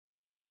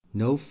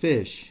No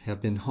fish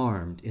have been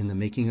harmed in the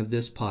making of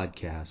this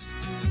podcast.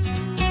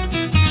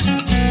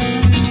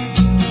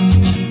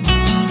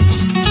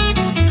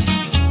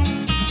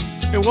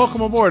 Hey, welcome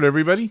aboard,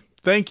 everybody.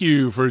 Thank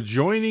you for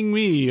joining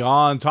me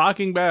on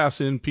Talking Bass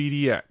in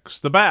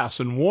PDX, the Bass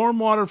and Warm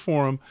Water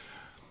Forum,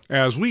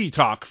 as we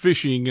talk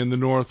fishing in the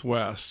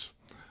Northwest.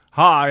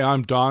 Hi,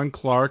 I'm Don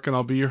Clark, and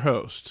I'll be your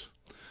host.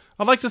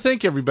 I'd like to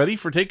thank everybody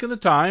for taking the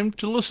time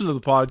to listen to the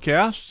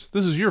podcast.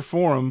 This is your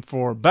forum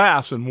for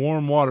bass and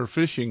warm water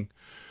fishing.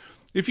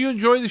 If you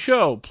enjoy the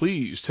show,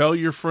 please tell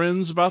your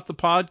friends about the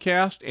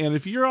podcast. And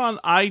if you're on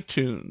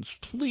iTunes,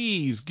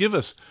 please give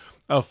us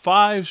a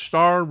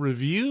 5-star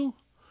review.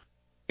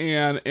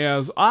 And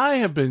as I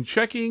have been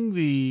checking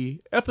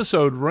the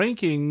episode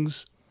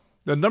rankings,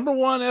 the number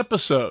one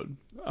episode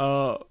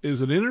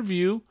is an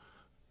interview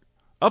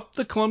up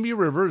the Columbia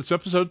River. It's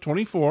episode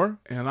 24,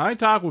 and I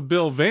talk with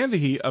Bill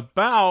Vandehee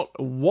about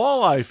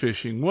walleye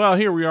fishing. Well,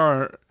 here we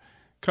are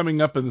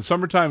coming up in the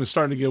summertime. It's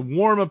starting to get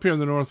warm up here in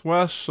the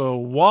Northwest, so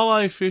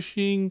walleye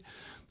fishing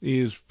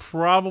is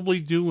probably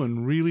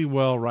doing really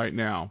well right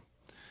now.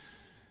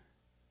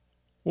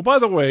 Well, by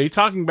the way,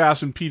 Talking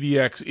Bass and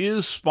PDX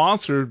is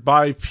sponsored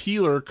by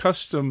Peeler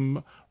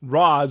Custom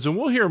Rods, and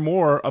we'll hear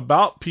more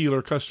about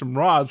Peeler Custom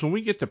Rods when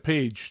we get to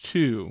page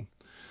 2.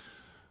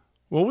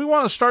 Well, we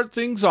want to start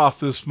things off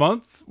this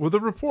month with a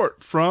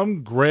report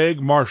from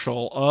Gregg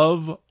Marshall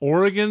of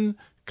Oregon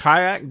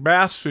Kayak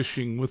Bass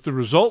Fishing with the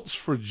results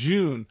for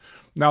June.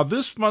 Now,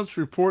 this month's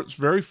report's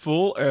very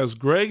full as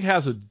Gregg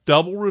has a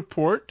double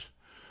report.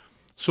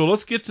 So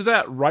let's get to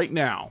that right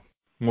now.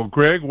 Well,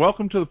 Gregg,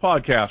 welcome to the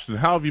podcast, and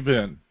how have you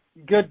been?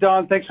 Good,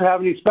 Don. Thanks for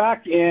having us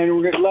back, and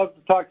we're going to love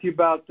to talk to you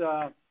about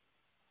the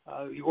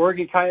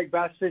Oregon Kayak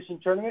Bass Fishing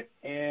Tournament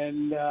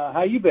and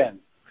how you been.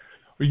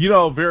 You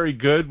know, very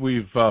good.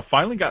 We've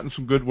finally gotten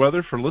some good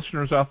weather for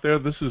listeners out there.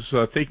 This is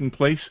taking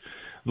place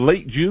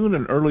late June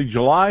and early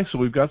July, so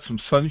we've got some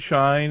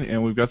sunshine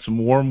and we've got some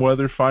warm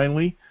weather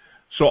finally.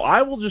 So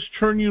I will just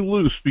turn you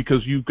loose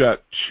because you've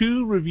got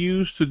 2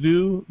 reviews to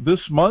do this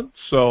month,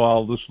 so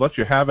I'll just let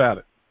you have at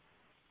it.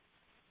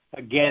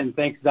 Again,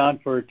 thanks, Don,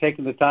 for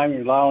taking the time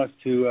and allowing us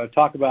to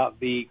talk about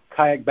the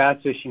kayak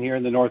bass fishing here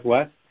in the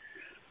Northwest.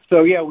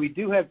 So, yeah, we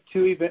do have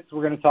 2 events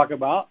we're going to talk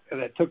about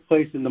that took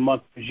place in the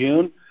month of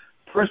June.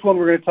 First one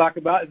we're going to talk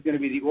about is going to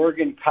be the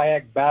Oregon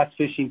Kayak Bass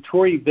Fishing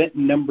Tour event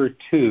number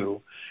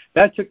 2.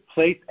 That took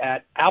place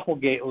at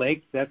Applegate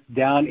Lake. That's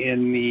down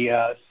in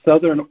the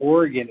southern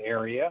Oregon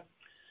area.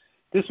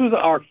 This was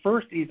our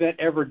first event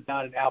ever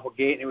down in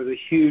Applegate, and it was a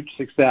huge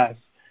success.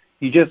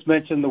 You just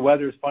mentioned the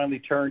weather has finally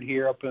turned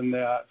here up in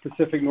the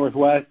Pacific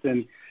Northwest,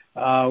 and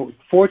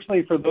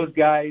fortunately for those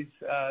guys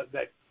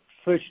that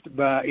fished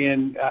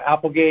in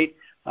Applegate,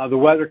 the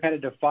weather kind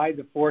of defied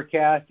the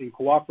forecast and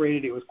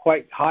cooperated. It was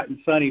quite hot and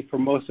sunny for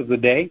most of the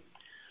day.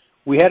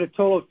 We had a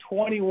total of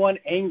 21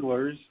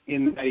 anglers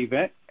in that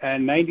event,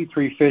 and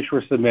 93 fish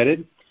were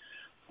submitted.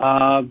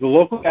 The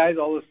local guys,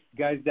 all those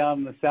guys down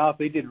in the south,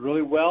 they did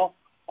really well,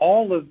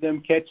 all of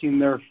them catching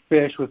their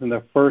fish within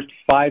the first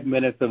 5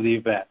 minutes of the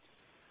event.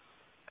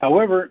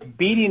 However,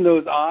 beating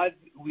those odds,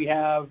 we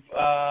have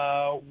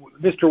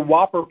Mr.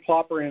 Whopper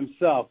Plopper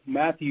himself,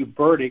 Matthew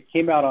Burdick,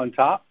 came out on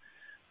top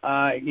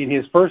in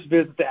his first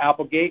visit to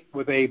Applegate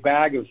with a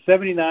bag of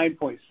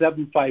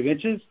 79.75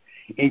 inches,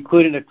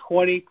 including a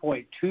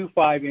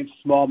 20.25-inch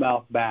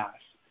smallmouth bass.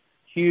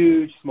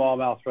 Huge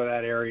smallmouth for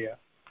that area.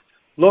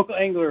 Local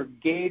angler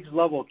Gage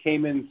Lovell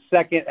came in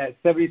second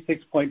at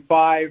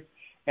 76.5,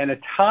 and a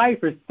tie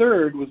for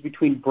third was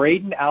between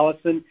Braden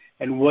Allison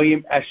and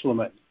William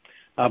Eschleman,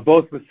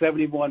 both with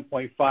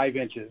 71.5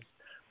 inches.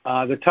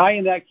 The tie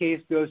in that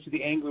case goes to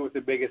the angler with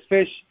the biggest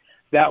fish.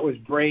 That was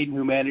Braden,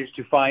 who managed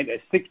to find a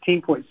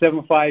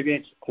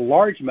 16.75-inch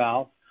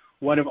largemouth,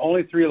 one of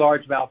only 3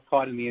 largemouth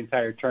caught in the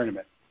entire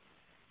tournament.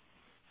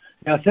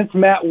 Now, since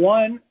Matt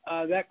won,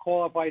 that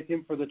qualifies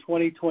him for the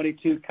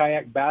 2022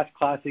 Kayak Bass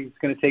Classic. It's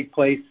going to take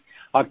place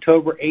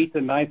October 8th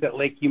and 9th at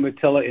Lake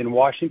Umatilla in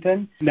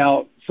Washington.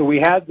 Now, so we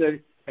had the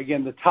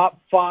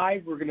top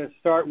 5. We're going to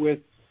start with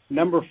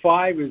number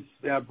 5 is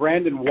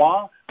Brandon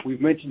Waugh. We've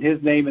mentioned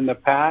his name in the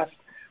past.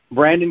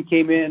 Brandon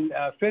came in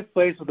 5th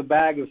place with a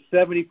bag of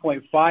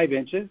 70.5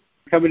 inches.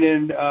 Coming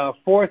in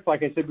 4th,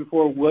 like I said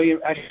before, William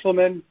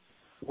Eschleman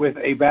with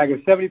a bag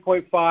of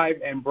 70.5,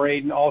 and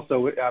Braden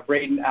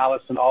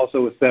Allison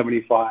also with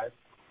 75.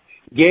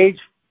 Gage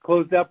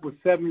closed up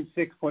with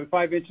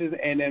 76.5 inches,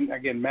 and then,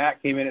 again,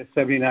 Matt came in at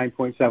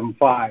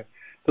 79.75.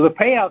 So the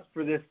payouts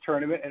for this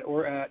tournament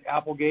at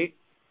Applegate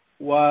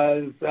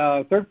was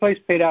 3rd place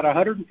paid out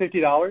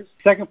 $150,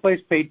 2nd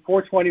place paid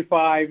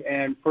 $425,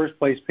 and 1st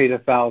place paid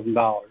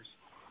 $1,000.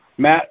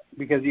 Matt,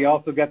 because he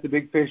also got the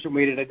big fish,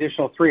 made an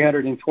additional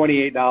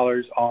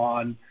 $328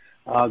 on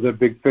the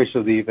big fish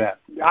of the event.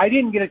 I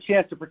didn't get a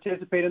chance to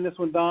participate in this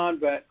one, Don,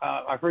 but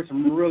I've heard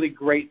some really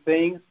great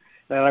things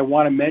that I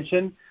want to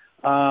mention.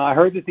 I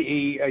heard that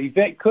the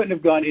event couldn't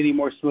have gone any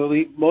more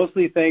smoothly,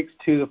 mostly thanks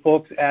to the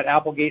folks at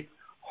Applegate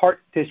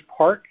Heartfish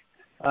Park.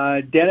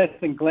 Dennis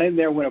and Glenn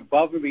there went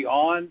above and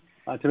beyond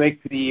to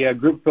make the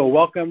group feel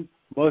welcome.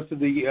 Most of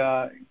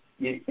the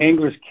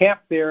anglers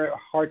camped there at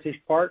Hardfish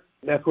Park.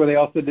 That's where they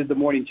also did the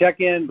morning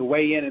check-in, the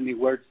weigh-in, and the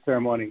awards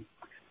ceremony.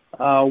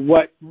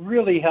 What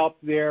really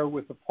helped there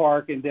with the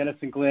park in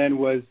Denison Glen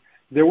was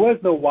there was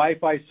no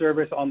Wi-Fi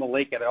service on the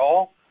lake at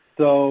all.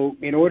 So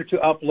in order to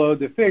upload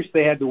the fish,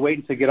 they had to wait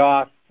until get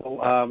off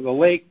the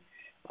lake.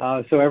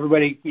 So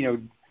everybody,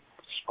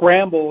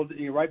 scrambled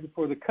right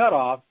before the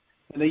cutoff,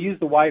 and they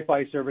used the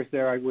Wi-Fi service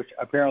there, which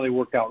apparently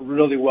worked out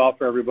really well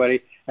for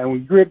everybody. And we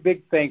give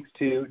big thanks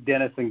to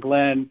Denison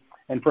Glen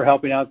and for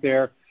helping out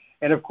there.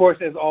 And, of course,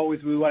 as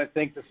always, we want to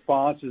thank the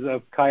sponsors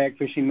of Kayak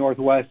Fishing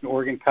Northwest and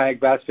Oregon Kayak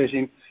Bass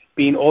Fishing,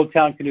 being Old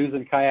Town Canoes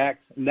and Kayaks,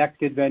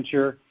 Next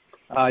Adventure,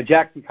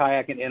 Jackson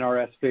Kayak, and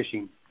NRS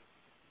Fishing.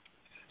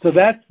 So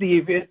that's the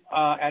event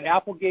at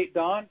Applegate,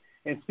 Don.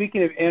 And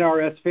speaking of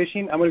NRS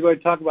Fishing, I'm going to go ahead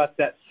and talk about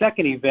that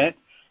second event.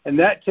 And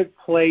that took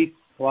place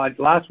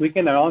last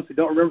weekend. I honestly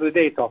don't remember the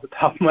dates off the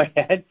top of my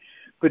head.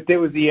 But there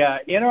was the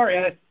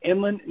NRS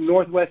Inland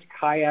Northwest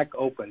Kayak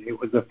Open. It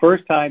was the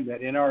first time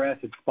that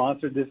NRS had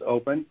sponsored this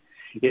Open.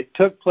 It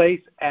took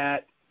place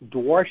at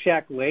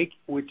Dwarshak Lake,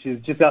 which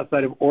is just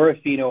outside of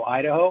Orofino,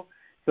 Idaho.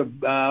 So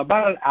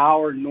about an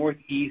hour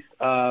northeast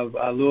of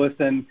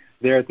Lewiston,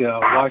 there at the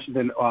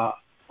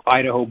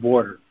Washington-Idaho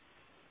border.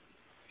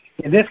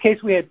 In this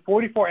case, we had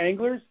 44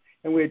 anglers,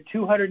 and we had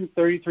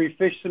 233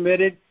 fish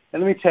submitted.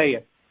 And let me tell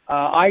you,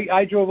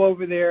 I drove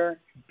over there,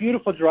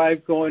 beautiful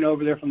drive going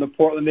over there from the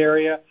Portland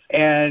area,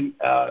 and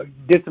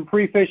did some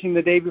pre-fishing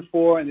the day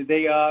before and the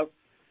day of.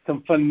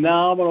 Some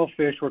phenomenal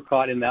fish were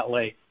caught in that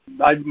lake.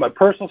 My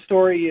personal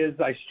story is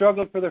I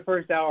struggled for the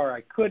first hour.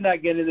 I could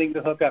not get anything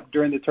to hook up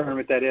during the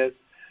tournament, that is.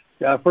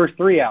 First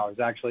 3 hours,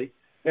 actually.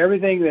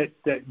 Everything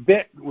that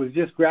bit was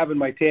just grabbing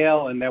my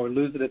tail, and I would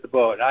lose it at the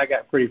boat. I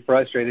got pretty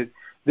frustrated.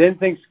 Then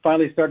things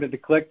finally started to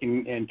click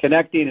and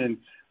connecting, and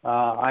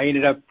I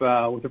ended up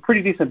with a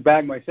pretty decent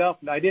bag myself.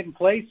 I didn't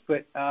place,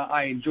 but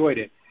I enjoyed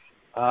it.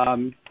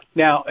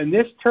 Now, in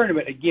this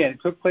tournament, again,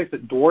 it took place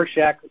at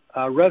Dwarshak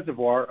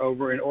Reservoir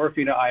over in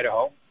Orofino,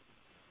 Idaho.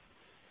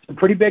 Some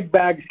pretty big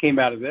bags came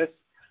out of this.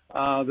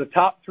 The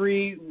top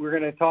three, we're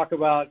going to talk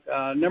about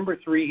number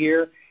 3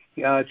 here,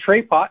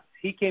 Trey Potts.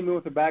 He came in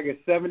with a bag of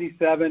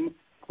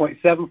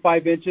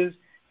 77.75 inches,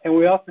 and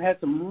we also had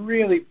some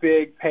really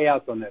big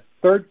payouts on this.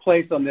 Third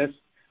place on this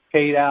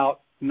paid out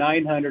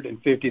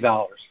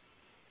 $950.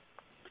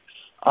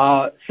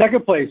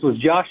 Second place was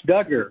Josh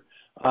Duggar.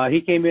 He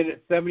came in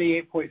at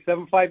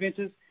 78.75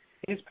 inches.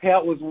 His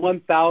payout was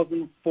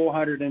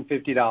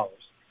 $1,450.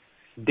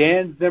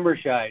 Dan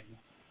Zimmerscheid.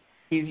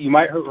 You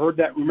might have heard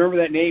that. Remember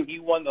that name? He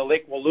won the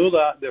Lake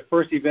Wallula, the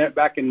first event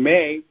back in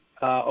May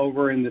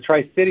over in the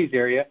Tri-Cities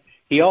area.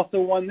 He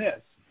also won this,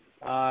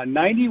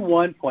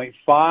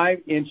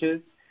 91.5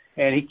 inches,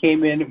 and he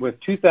came in with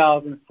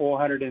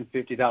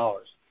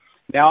 $2,450.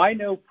 Now, I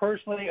know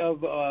personally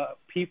of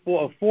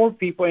four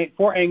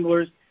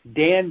anglers,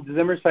 Dan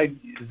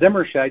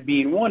Zimmerscheid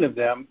being one of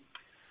them,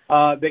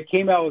 that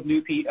came out with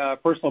new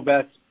personal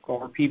bests,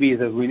 or PBs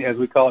as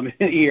we call them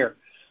here.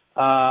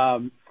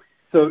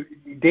 So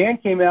Dan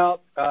came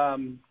out,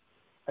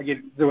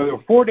 again, there were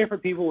 4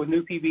 different people with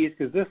new PBs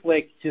because this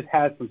lake just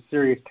has some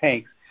serious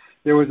tanks.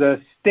 There was a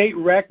state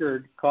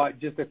record caught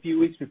just a few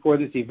weeks before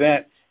this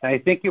event, and I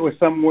think it was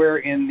somewhere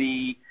in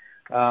the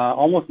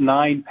almost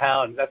 9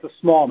 pounds. That's a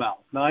smallmouth.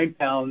 9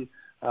 pounds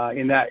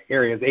in that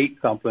area is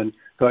 8-something.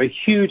 So a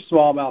huge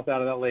smallmouth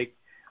out of that lake.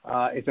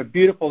 It's a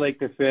beautiful lake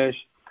to fish.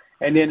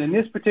 And then in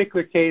this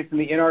particular case, in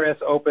the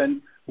NRS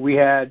Open, we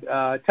had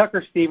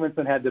Tucker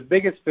Stevenson had the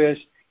biggest fish.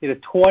 He had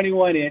a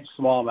 21-inch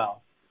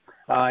smallmouth.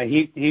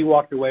 He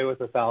walked away with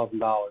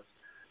 $1,000.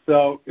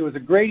 So it was a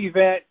great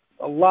event.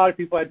 A lot of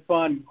people had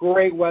fun.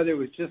 Great weather. It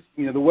was just,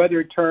 the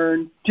weather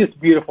turned. Just a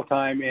beautiful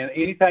time. And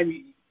if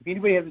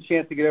anybody has a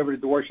chance to get over to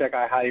Dwarshak,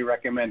 I highly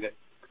recommend it.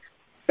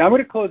 Now I'm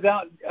going to close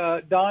out,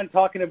 Don,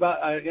 talking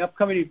about an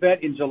upcoming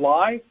event in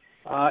July.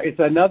 It's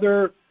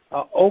another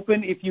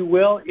open, if you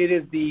will. It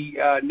is the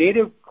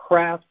Native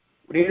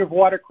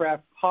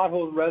Watercraft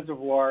Pothole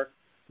Reservoir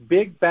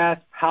Big Bass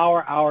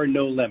Power Hour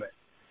No Limit.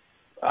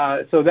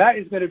 So that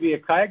is going to be a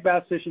kayak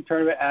bass fishing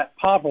tournament at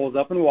Potholes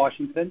up in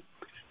Washington.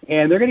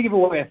 And they're going to give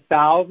away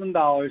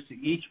 $1,000 to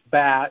each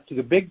bass, to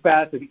the big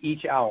bass of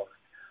each hour.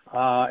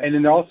 And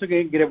then they're also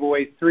going to give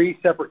away 3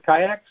 separate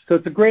kayaks. So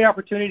it's a great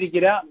opportunity to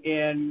get out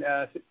and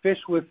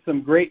fish with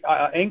some great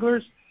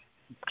anglers,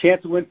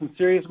 chance to win some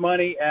serious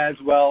money, as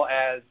well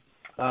as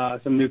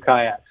some new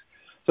kayaks.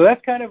 So that's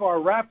kind of our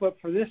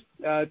wrap-up for this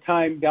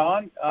time,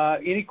 Don.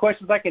 Any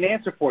questions I can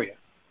answer for you?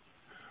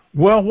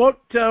 Well, what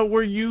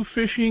were you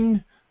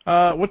fishing?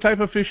 What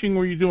type of fishing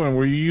were you doing?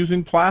 Were you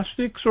using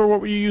plastics, or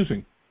what were you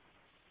using?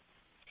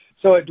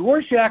 So at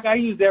Dwarshak, I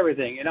used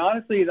everything. And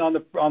honestly, on the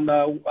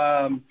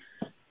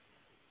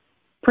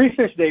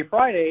pre-fish day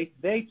Friday,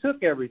 they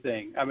took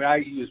everything. I mean, I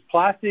used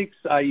plastics,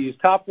 I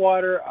used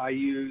topwater, I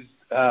used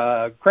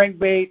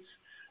crankbaits,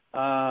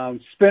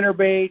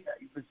 spinnerbait.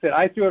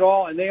 I threw it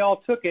all, and they all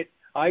took it.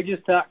 I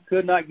just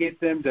could not get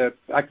them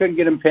I couldn't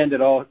get them pinned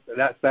at all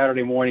that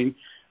Saturday morning.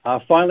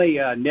 Finally,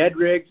 Ned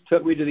rigs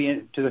took me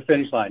to the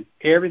finish line.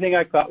 Everything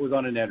I caught was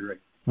on a Ned rig.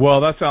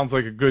 Well, that sounds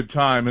like a good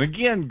time. And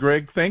again,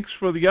 Gregg, thanks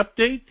for the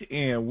update,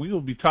 and we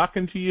will be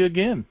talking to you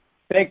again.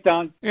 Thanks,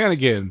 Don. And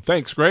again,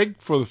 thanks, Gregg,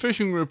 for the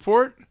fishing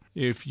report.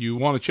 If you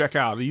want to check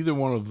out either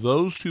one of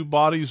those two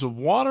bodies of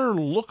water,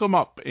 look them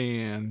up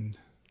and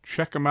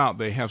check them out.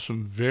 They have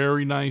some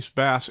very nice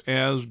bass,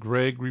 as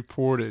Gregg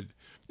reported.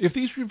 If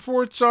these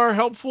reports are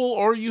helpful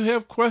or you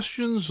have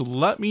questions,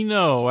 let me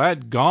know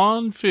at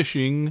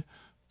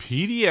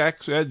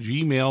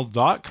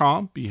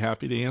gonefishingpdx@gmail.com. Be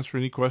happy to answer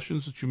any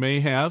questions that you may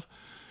have.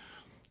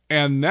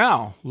 And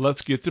now,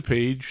 let's get to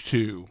page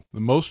 2. The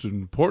most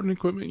important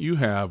equipment you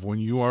have when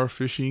you are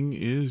fishing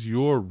is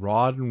your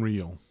rod and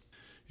reel.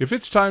 If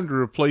it's time to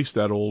replace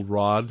that old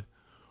rod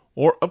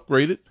or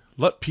upgrade it,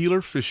 let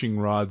Peeler Fishing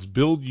Rods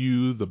build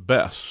you the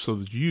best so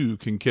that you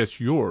can catch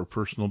your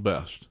personal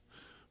best.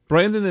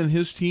 Brandon and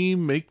his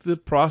team make the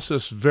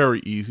process very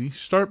easy.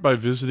 Start by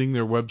visiting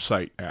their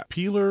website at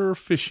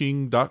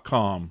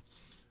peelerfishing.com.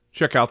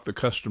 Check out the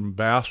custom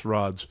bass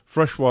rods,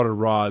 freshwater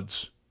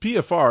rods.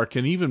 PFR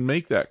can even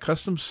make that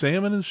custom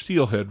salmon and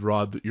steelhead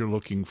rod that you're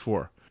looking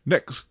for.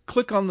 Next,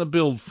 click on the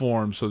build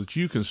form so that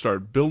you can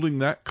start building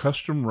that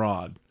custom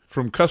rod.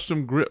 From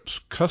custom grips,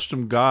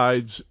 custom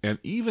guides, and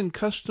even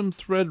custom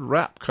thread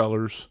wrap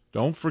colors,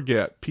 don't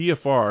forget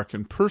PFR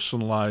can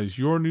personalize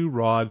your new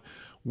rod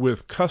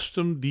with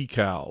custom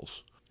decals.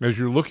 As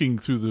you're looking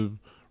through the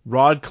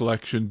rod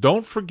collection,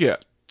 don't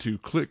forget to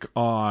click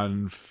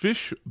on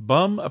Fish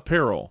Bum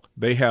Apparel.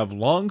 They have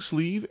long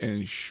sleeve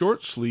and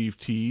short sleeve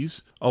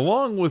tees,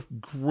 along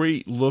with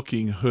great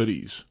looking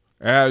hoodies.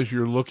 As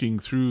you're looking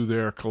through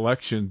their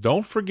collection,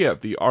 don't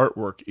forget the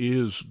artwork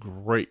is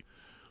great.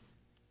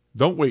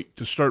 Don't wait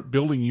to start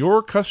building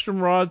your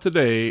custom rod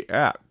today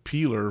at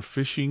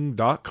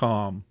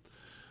peelerfishing.com.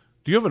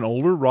 Do you have an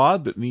older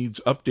rod that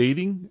needs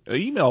updating?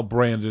 Email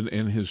Brandon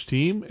and his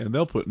team, and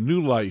they'll put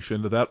new life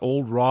into that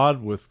old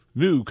rod with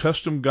new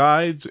custom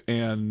guides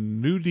and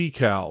new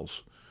decals.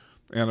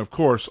 And, of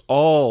course,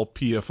 all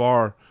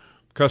PFR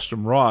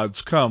custom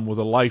rods come with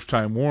a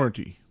lifetime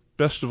warranty.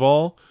 Best of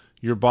all,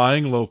 you're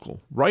buying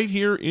local, right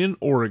here in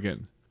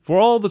Oregon. For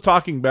all the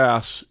Talking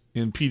Bass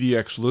in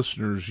PDX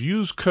listeners,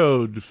 use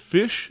code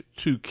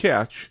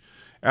FISH2CATCH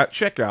at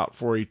checkout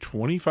for a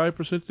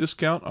 25%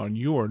 discount on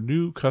your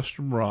new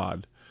custom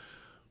rod.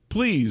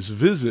 Please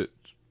visit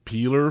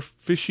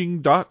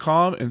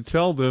peelerfishing.com and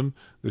tell them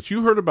that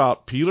you heard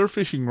about Peeler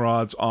Fishing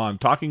Rods on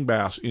Talking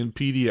Bass in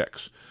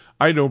PDX.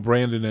 I know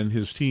Brandon and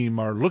his team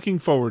are looking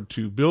forward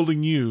to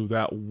building you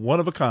that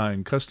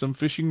one-of-a-kind custom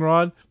fishing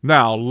rod.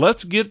 Now,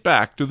 let's get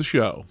back to the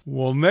show.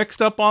 Well,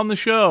 next up on the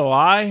show,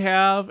 I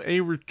have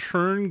a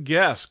return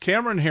guest,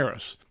 Cameron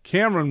Harris.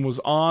 Cameron was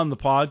on the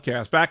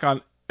podcast back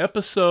on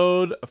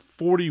episode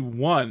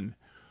 41.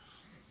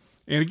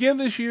 And again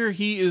this year,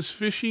 he is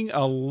fishing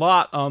a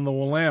lot on the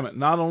Willamette.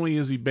 Not only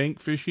is he bank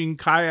fishing,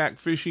 kayak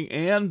fishing,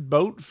 and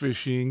boat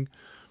fishing,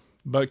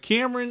 but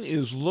Cameron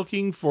is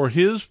looking for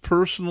his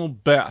personal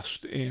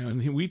best.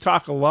 And we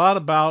talk a lot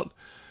about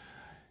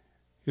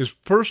his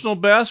personal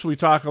best. We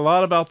talk a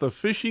lot about the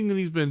fishing that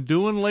he's been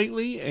doing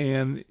lately.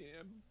 And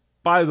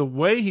by the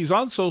way, he's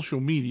on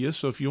social media,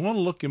 so if you want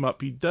to look him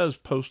up, he does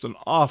post an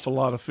awful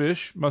lot of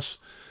fish. Must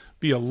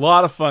be a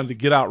lot of fun to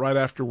get out right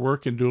after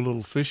work and do a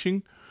little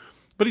fishing.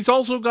 But he's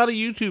also got a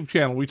YouTube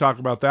channel. We talk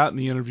about that in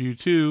the interview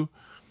too.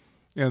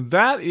 And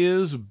that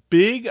is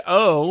Big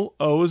O,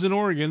 O is in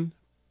Oregon,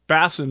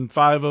 Bassin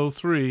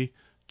 503.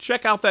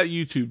 Check out that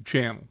YouTube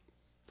channel.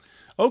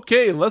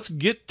 Okay, let's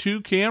get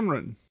to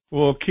Cameron.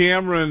 Well,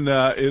 Cameron,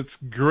 it's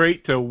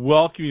great to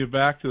welcome you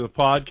back to the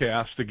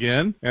podcast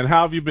again. And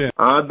how have you been?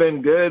 I've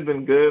been good,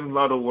 A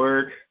lot of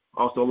work,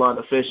 also a lot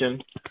of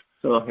fishing.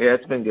 So, yeah,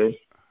 it's been good.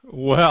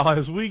 Well,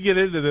 as we get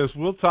into this,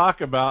 we'll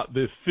talk about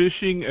the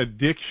fishing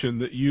addiction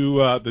that you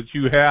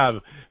have.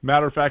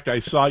 Matter of fact,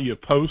 I saw you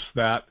post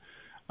that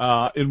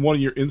in one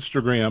of your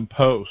Instagram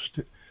posts.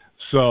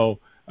 So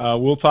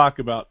we'll talk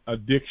about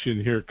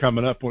addiction here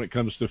coming up when it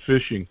comes to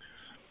fishing.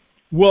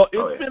 Well,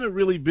 it's been a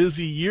really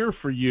busy year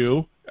for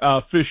you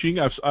fishing.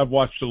 I've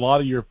watched a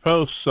lot of your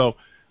posts. So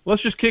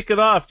let's just kick it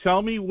off.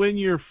 Tell me when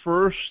your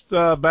first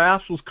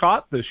bass was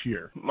caught this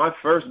year. My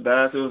first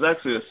bass, it was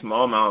actually a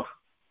smallmouth,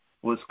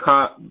 was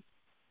caught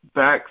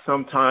back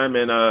sometime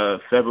in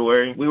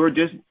February. We were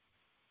just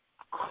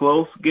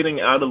close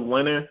getting out of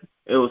winter.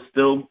 It was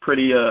still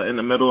pretty in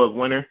the middle of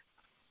winter.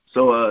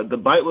 So the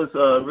bite was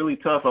really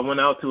tough. I went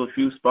out to a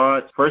few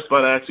spots. First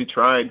spot I actually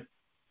tried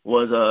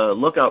was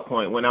Lookout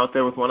Point. Went out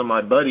there with one of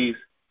my buddies,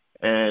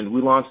 and we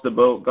launched the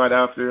boat, got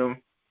after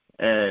him,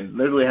 and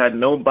literally had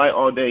no bite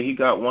all day. He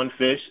got one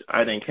fish.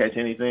 I didn't catch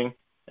anything.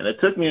 And it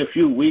took me a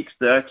few weeks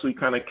to actually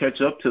kind of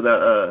catch up to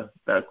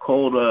that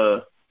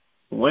cold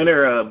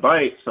winter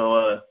bite.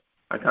 So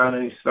I kind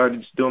of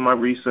started just doing my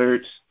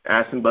research,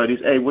 asking buddies,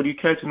 hey, what are you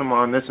catching them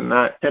on, this and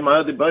that. And my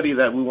other buddy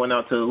that we went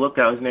out to the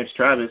lookout, his name's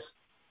Travis,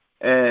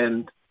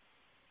 and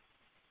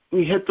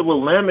we hit the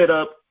Willamette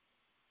up,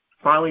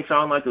 finally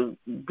found like a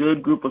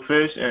good group of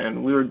fish,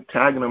 and we were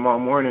tagging them all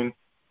morning.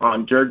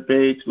 on jerk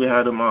baits. We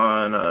had them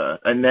on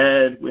a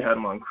Ned. We had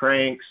them on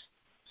cranks,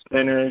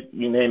 spinners,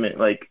 you name it.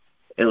 Like,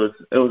 it was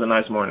a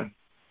nice morning.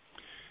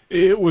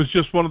 It was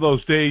just one of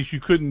those days you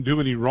couldn't do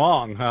any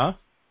wrong, huh?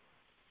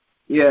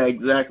 Yeah,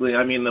 exactly.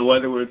 I mean, the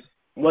weather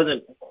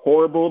wasn't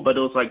horrible, but it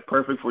was like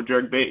perfect for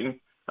jerk baiting.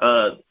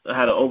 I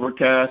had an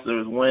overcast, there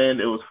was wind,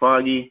 it was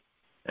foggy,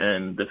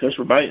 and the fish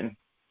were biting.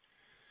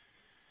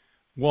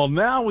 Well,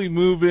 now we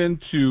move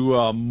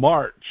into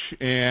March,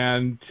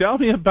 and tell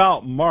me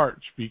about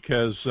March,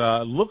 because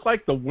it looked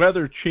like the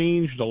weather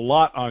changed a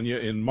lot on you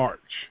in March.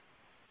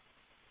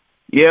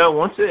 Yeah,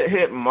 once it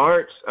hit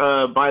March,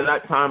 by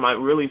that time I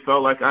really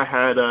felt like I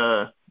had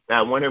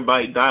that winter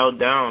bite dialed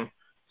down.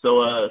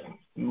 So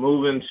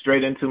moving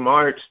straight into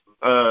March,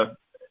 I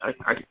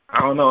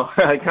don't know,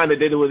 I kind of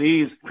did it with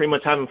ease, pretty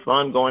much having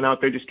fun, going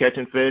out there just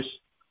catching fish.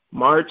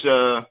 March,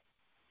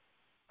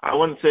 I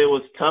wouldn't say it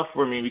was tough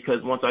for me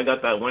because once I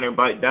got that winter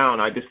bite down,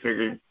 I just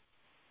figured,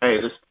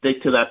 hey, let's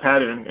stick to that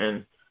pattern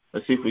and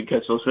let's see if we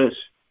catch those fish.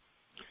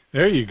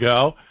 There you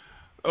go.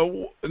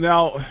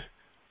 Now,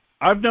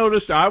 I've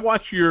noticed, I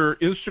watch your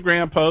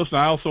Instagram posts, and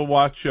I also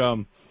watch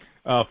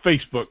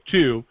Facebook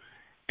too,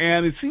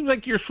 and it seems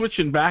like you're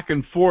switching back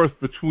and forth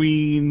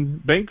between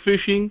bank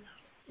fishing.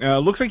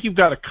 Looks like you've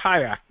got a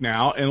kayak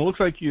now, and it looks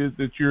like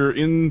that you're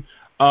in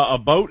a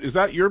boat. Is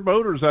that your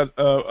boat, or is that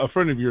a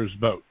friend of yours'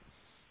 boat?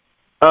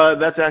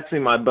 That's actually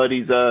my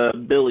buddy's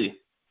Billy.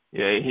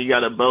 Yeah, he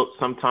got a boat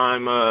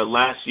sometime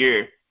last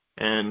year,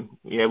 and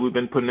yeah, we've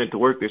been putting it to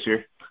work this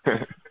year.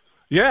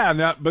 Yeah,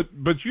 now,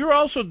 but you're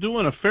also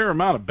doing a fair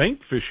amount of bank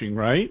fishing,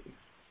 right?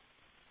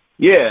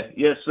 Yeah,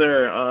 yes,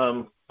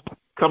 sir.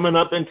 Coming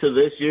up into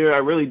this year, I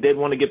really did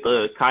want to get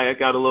the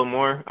kayak out a little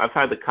more. I've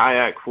had the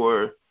kayak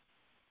for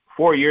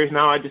 4 years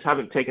now. I just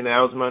haven't taken it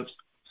out as much,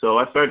 so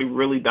I started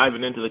really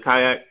diving into the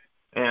kayak,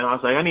 and I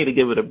was like, I need to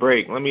give it a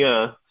break. Let me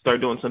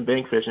start doing some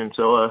bank fishing.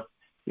 So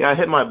yeah, I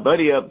hit my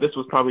buddy up. This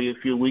was probably a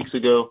few weeks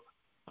ago.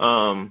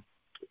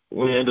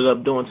 We ended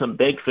up doing some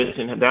bank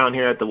fishing down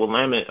here at the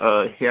Willamette.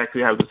 He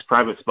actually has this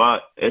private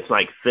spot. It's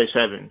like fish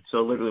heaven.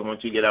 So literally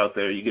once you get out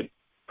there, you could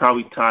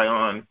probably tie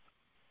on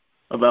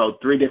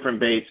about 3 different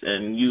baits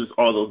and use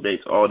all those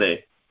baits all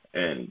day,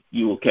 and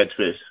you will catch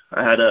fish.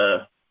 I had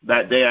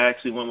that day I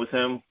actually went with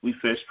him. We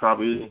fished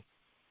probably,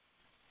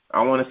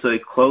 I want to say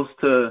close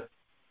to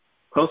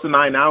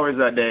 9 hours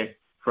that day,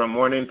 from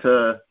morning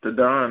to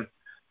dawn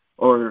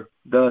or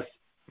dusk.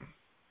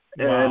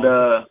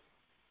 Wow. And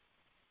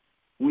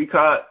we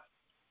caught,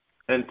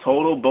 in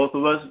total, both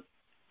of us,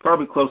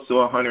 probably close to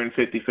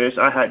 150 fish.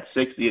 I had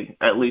 60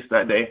 at least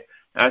that day.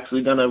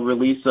 Actually going to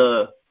release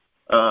a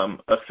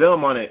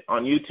film on it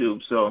on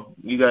YouTube, so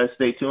you guys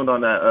stay tuned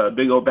on that.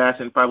 Big Old Bass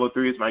in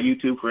 503 is my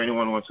YouTube for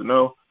anyone who wants to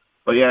know.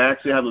 But yeah, I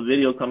actually have a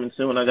video coming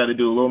soon. I got to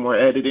do a little more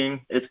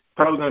editing. It's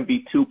probably going to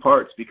be 2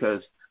 parts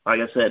because,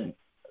 like I said,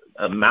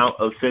 amount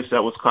of fish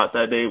that was caught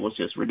that day was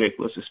just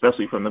ridiculous,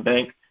 especially from the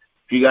bank.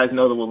 If you guys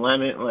know the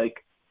Willamette,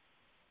 like,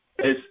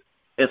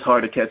 it's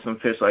hard to catch some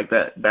fish like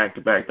that back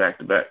to back.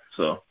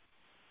 So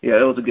yeah,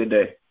 it was a good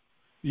day.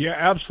 Yeah,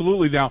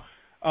 absolutely. Now,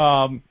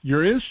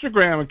 your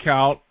Instagram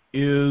account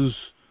is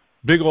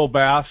Big Old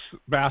Bass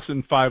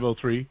in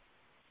 503,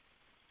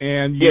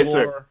 and yes,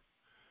 sir.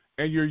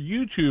 And your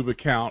YouTube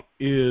account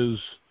is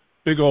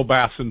Big Old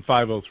Bass in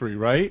 503,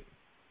 right?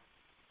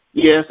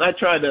 Yes, I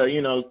try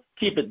to,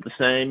 keep it the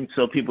same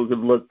so people could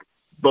look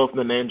both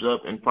the names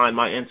up and find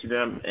my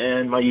Instagram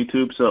and my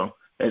YouTube, so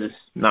it's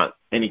not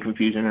any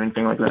confusion or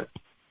anything like that.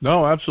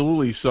 No,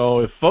 absolutely. So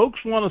if folks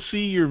want to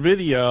see your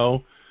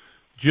video,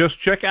 just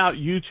check out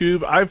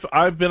YouTube.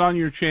 I've been on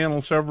your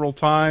channel several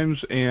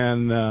times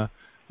and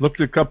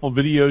looked at a couple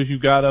videos you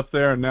got up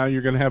there, and now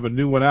you're going to have a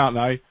new one out.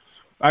 And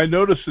I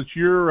noticed that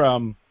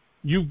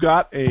you've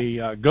got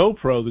a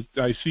GoPro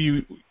that I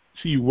see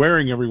you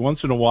wearing every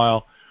once in a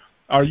while.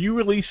 Are you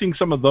releasing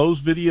some of those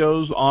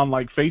videos on,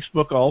 like,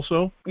 Facebook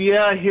also?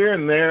 Yeah, here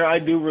and there I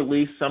do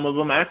release some of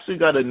them. I actually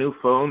got a new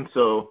phone,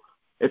 so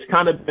it's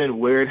kind of been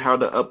weird how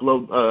to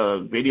upload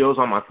videos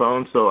on my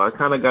phone, so I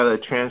kind of got to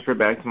transfer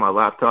back to my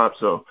laptop.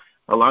 So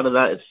a lot of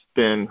that, it's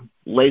been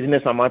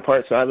laziness on my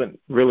part, so I haven't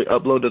really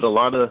uploaded a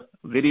lot of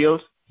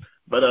videos.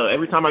 But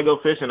every time I go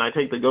fishing, I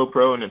take the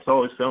GoPro, and it's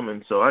always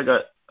filming, so I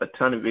got a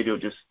ton of video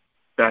just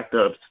backed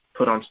up,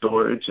 put on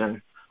storage,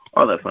 and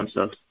all that fun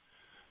stuff.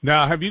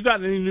 Now, have you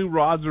gotten any new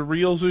rods or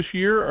reels this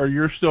year, or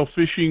you're still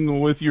fishing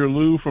with your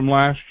Lou from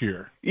last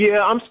year?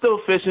 Yeah, I'm still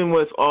fishing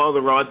with all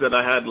the rods that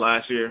I had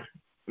last year.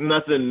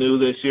 Nothing new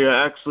this year.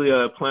 I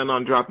actually plan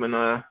on dropping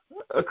a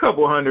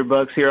couple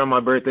 $100 here on my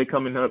birthday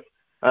coming up.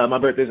 My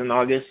birthday's in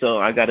August, so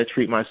I got to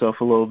treat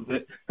myself a little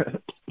bit.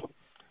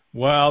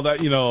 Well,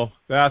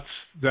 that's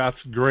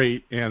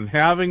great, and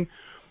having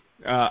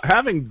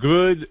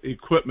good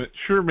equipment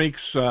sure makes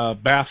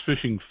bass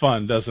fishing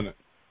fun, doesn't it?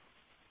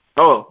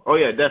 Oh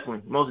yeah,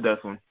 definitely, most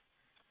definitely.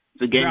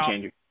 It's a game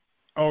changer.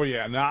 Oh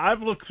yeah. Now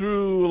I've looked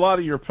through a lot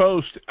of your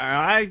posts.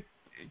 I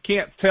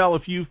can't tell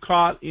if you've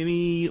caught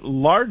any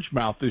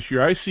largemouth this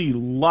year. I see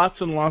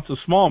lots and lots of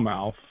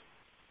smallmouth.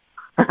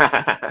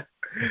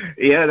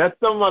 Yeah, that's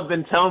something I've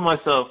been telling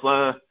myself.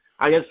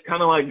 I guess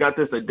kind of like got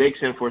this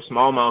addiction for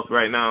smallmouth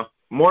right now.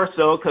 More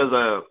so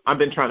because I've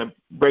been trying to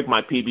break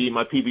my PB.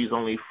 My PB is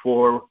only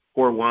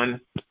 4.41,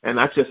 and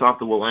that's just off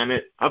the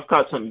Willamette. I've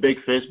caught some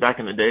big fish back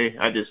in the day.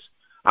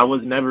 I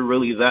was never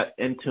really that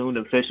in tune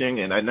to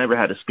fishing, and I never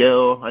had a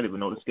scale. I didn't even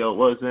know what a scale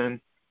was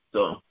in.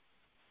 So,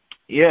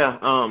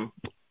 yeah.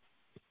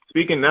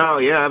 Speaking now,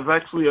 yeah, I've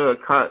actually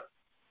caught,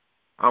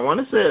 I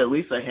want to say at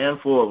least a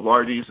handful of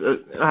largies.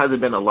 It hasn't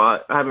been a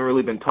lot. I haven't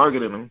really been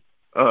targeting them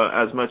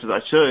as much as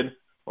I should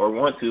or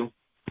want to.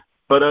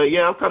 But,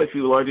 yeah, I've caught a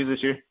few largies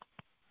this year.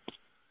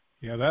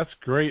 Yeah, that's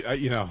great.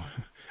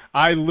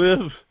 I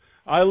live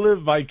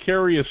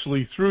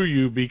vicariously through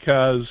you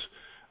because,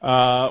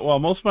 well,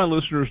 most of my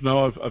listeners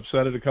know I've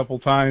said it a couple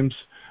times.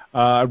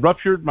 I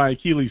ruptured my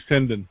Achilles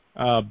tendon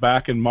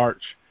back in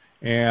March,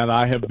 and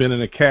I have been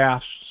in a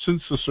cast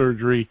since the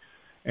surgery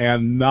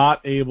and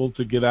not able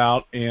to get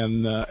out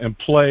and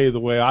play the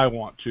way I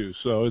want to.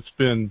 So it's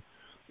been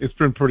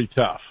pretty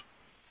tough.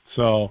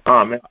 So.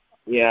 Oh man,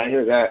 yeah, I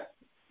hear that.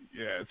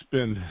 Yeah, it's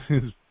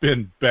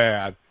been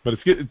bad, but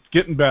it's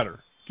getting better.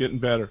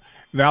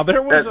 Now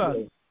there was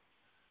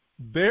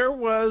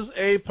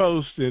a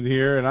post in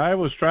here, and I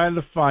was trying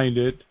to find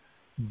it,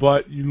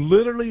 but you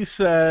literally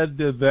said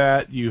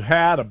that you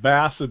had a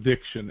bass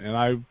addiction, and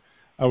I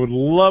would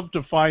love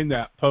to find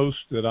that post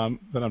that I'm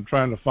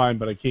trying to find,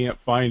 but I can't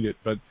find it.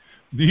 But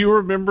do you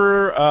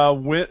remember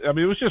when? I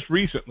mean, it was just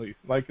recently,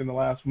 like in the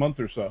last month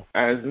or so.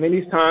 As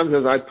many times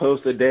as I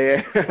post a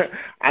day,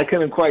 I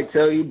couldn't quite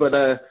tell you,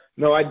 but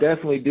no, I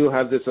definitely do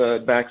have this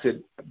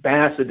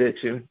bass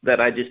addiction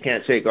that I just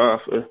can't shake off.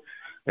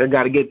 I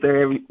got to get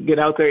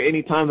out there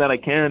anytime that I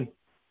can.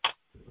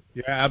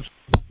 Yeah,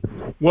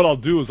 absolutely. What I'll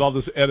do is I'll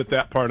just edit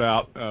that part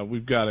out.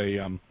 We've got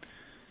an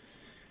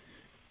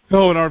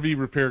RV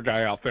repair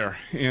guy out there,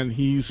 and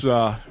he's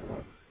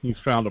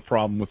found a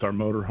problem with our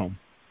motorhome.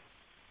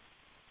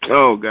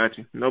 Oh,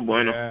 gotcha. No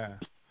bueno. Yeah.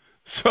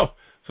 So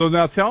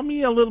now tell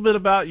me a little bit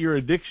about your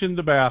addiction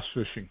to bass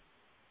fishing.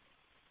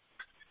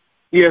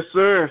 Yes,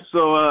 sir.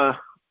 So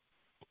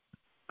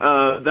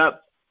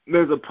that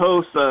there's a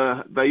post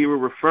that you were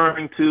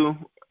referring to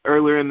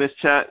earlier in this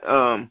chat.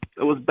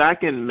 It was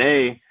back in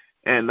May,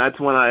 and that's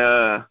when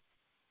I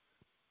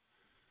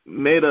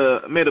made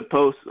a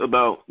post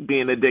about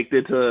being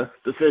addicted to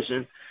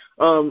fishing.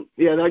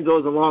 Yeah, that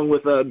goes along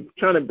with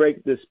trying to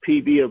break this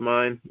PB of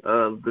mine,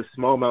 the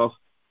smallmouth.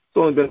 It's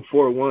only been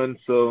 4.1,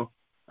 so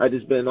I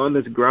just been on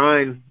this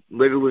grind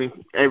literally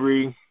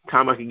every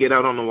time I could get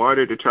out on the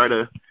water to try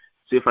to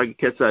see if I could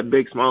catch that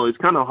big smallie. It's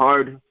kind of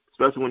hard,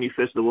 especially when you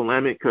fish the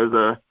Willamette,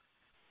 because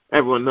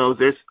everyone knows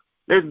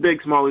there's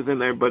big smallies in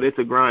there, but it's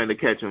a grind to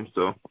catch them.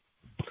 So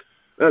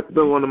that's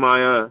been one of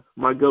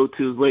my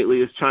go-tos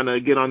lately, is trying to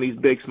get on these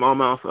big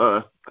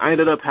smallmouth. I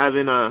ended up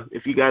having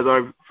if you guys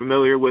are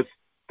familiar with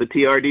the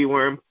TRD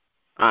worm,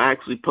 I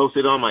actually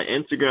posted on my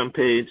Instagram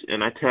page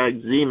and I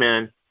tagged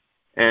Z-Man,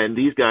 and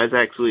these guys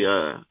actually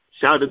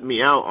shouted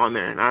me out on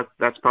there, and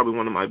that's probably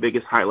one of my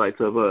biggest highlights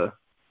of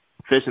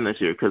fishing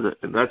this year, because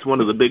that's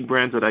one of the big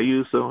brands that I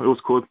use. So it was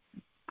cool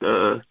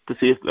to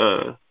see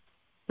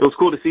it was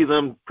cool to see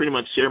them pretty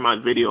much share my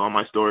video on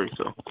my story.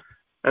 So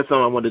that's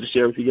something I wanted to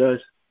share with you guys.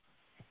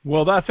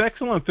 Well, that's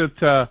excellent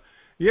that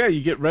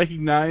you get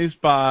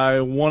recognized by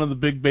one of the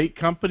big bait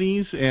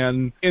companies,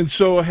 and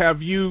so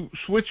have you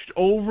switched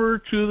over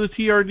to the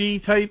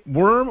TRD type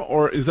worm,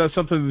 or is that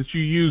something that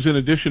you use in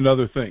addition to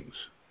other things?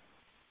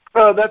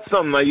 That's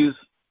something I use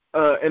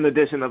in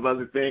addition of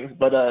other things,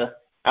 but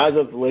as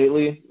of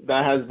lately,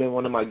 that has been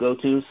one of my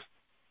go-tos,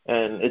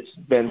 and it's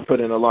been put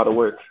in a lot of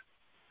work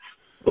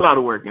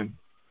in.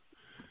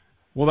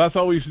 Well, that's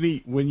always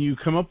neat when you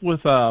come up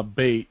with a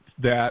bait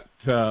that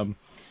I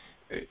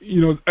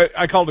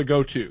call it a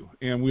go-to,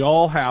 and we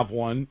all have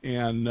one,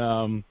 and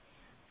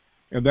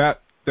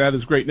that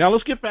is great. Now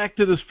let's get back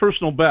to this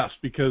personal best,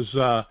 because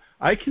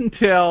I can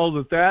tell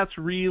that that's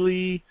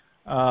really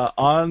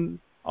on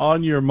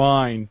your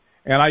mind,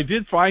 and I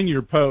did find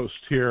your post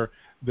here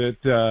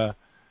that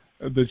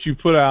you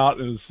put out.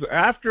 It was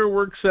after a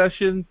work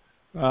session,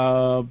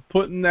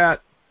 putting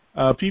that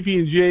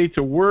PP&J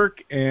to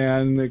work,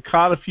 and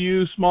caught a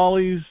few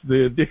smallies.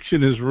 The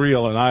addiction is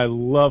real, and I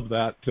love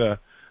that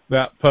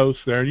post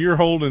there. And you're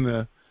holding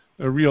a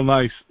real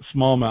nice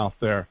smallmouth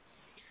there.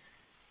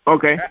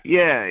 Okay,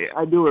 yeah,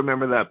 I do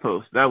remember that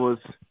post. That was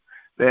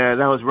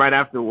right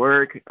after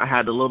work. I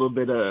had a little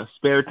bit of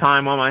spare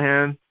time on my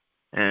hand,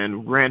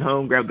 and ran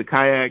home, grabbed the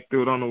kayak,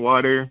 threw it on the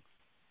water,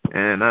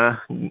 and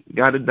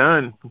got it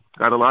done.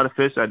 Got a lot of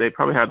fish that day.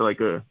 Probably had like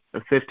a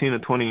 15 to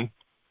 20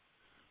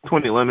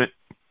 limit.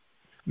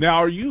 Now,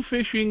 are you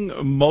fishing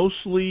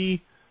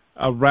mostly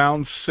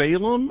around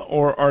Salem,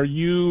 or are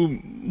you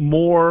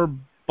more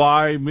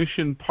by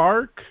Mission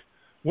Park?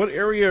 What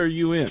area are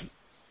you in?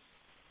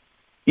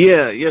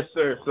 Yeah, yes,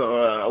 sir.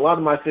 So a lot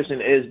of my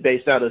fishing is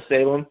based out of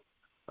Salem.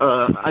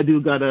 I do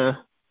got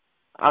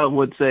I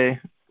would say,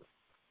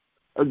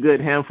 a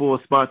good handful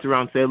of spots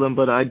around Salem,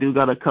 but I do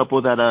got a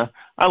couple that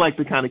I like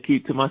to kind of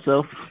keep to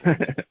myself.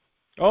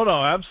 Oh,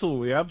 no,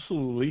 absolutely,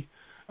 absolutely.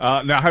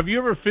 Now, have you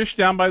ever fished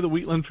down by the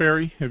Wheatland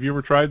Ferry? Have you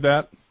ever tried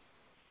that?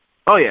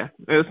 Oh, yeah.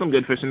 There's some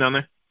good fishing down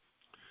there.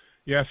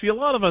 Yeah, see, a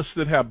lot of us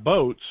that have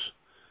boats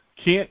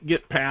can't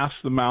get past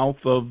the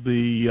mouth of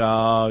the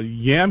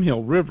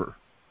Yamhill River.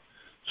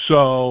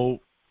 So,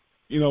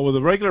 with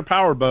a regular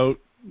power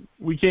boat,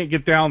 we can't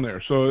get down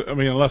there. So, I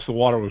mean, unless the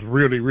water was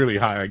really, really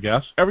high, I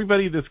guess.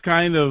 Everybody that's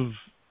kind of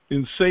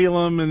in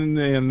Salem and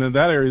in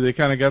that area, they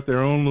kind of got their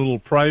own little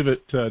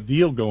private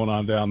deal going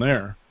on down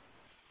there.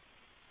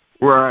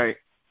 Right.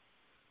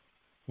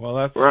 Well,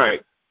 that's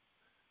right.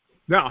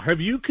 Now, have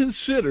you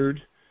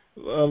considered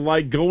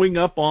like going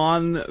up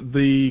on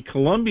the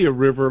Columbia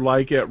River,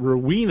 like at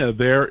Rowena,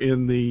 there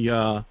in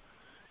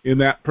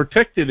that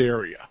protected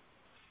area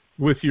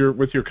with your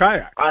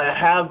kayak? I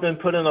have been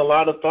putting a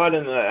lot of thought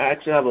into that. I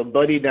actually have a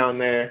buddy down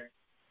there,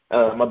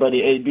 my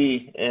buddy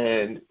AB,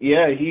 and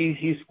yeah,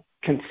 he's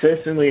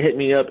consistently hit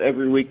me up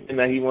every weekend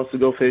that he wants to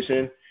go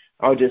fishing.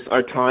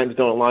 Our times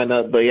don't line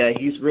up, but yeah,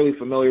 he's really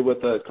familiar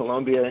with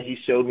Columbia. He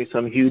showed me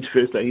some huge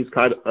fish that he's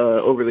caught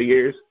over the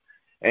years,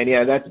 and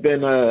yeah, that's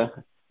been an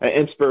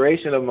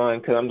inspiration of mine,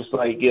 because I'm just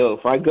like, yo,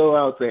 if I go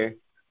out there,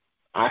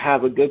 I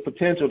have a good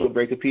potential to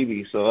break a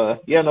PB. So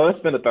yeah, no,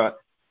 that's been a thought.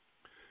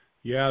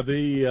 Yeah,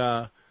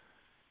 the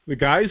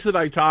guys that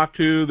I talk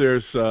to,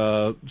 there's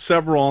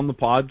several on the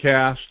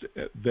podcast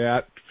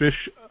that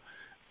fish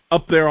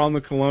up there on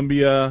the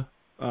Columbia,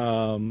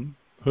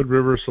 Hood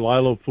River,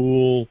 Celilo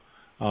Pool,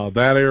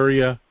 that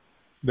area.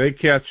 They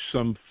catch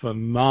some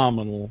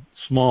phenomenal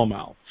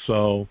smallmouth.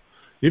 So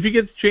if you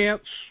get the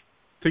chance,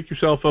 take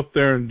yourself up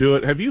there and do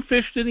it. Have you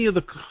fished any of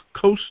the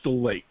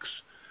coastal lakes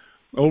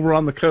over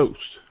on the coast?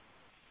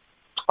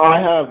 I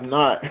have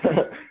not.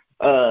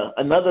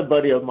 Another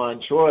buddy of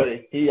mine,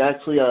 Troy, he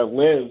actually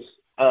lives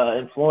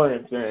in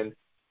Florence, and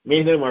me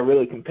and him are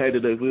really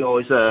competitive. We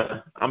always,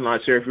 I'm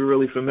not sure if you're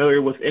really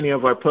familiar with any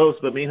of our posts,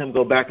 but me and him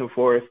go back and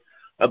forth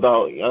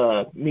about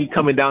me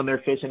coming down there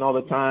fishing all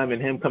the time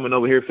and him coming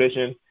over here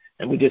fishing,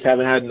 and we just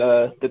haven't had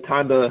the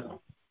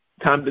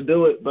time to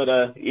do it.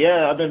 But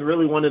yeah, I've been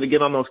really wanting to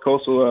get on those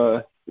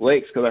coastal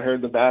lakes, because I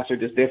heard the bass are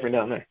just different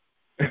down there.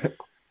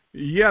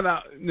 Yeah,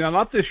 now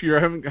not this year.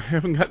 I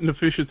haven't gotten to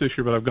fish it this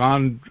year, but I've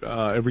gone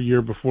every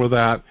year before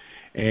that.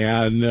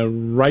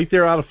 And right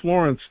there out of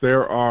Florence,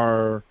 there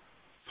are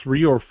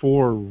 3 or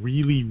 4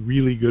 really,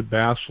 really good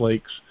bass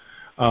lakes.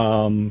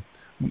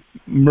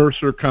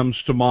 Mercer comes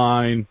to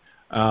mind.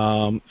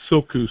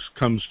 Silcoos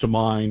comes to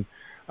mind.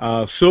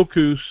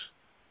 Silcoos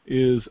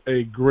is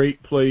a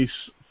great place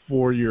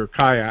for your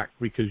kayak,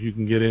 because you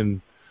can get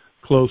in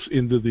close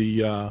into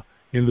the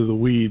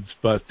weeds.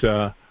 But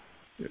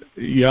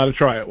you ought to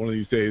try it one of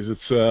these days.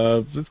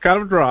 It's kind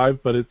of a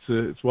drive, but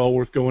it's well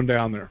worth going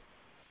down there.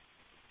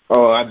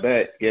 Oh, I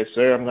bet. Yes,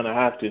 sir. I'm gonna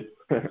have to.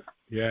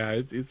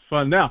 Yeah, it's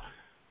fun. Now,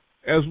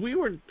 as we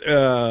were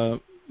now,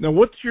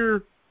 what's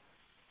your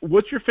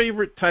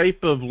favorite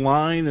type of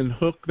line and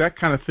hook, that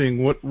kind of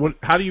thing?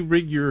 How do you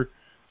rig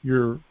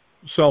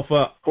yourself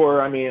up?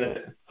 For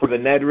the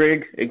Ned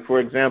rig, for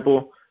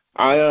example,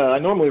 I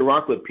normally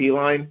rock with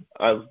P-line.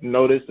 I've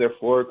noticed their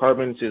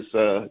fluorocarbons is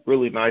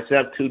really nice. They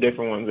have 2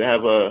 different ones. They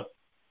have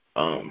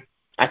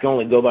I can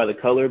only go by the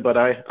color, but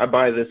I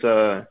buy this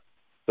the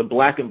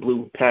black and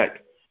blue pack.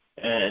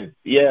 And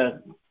yeah,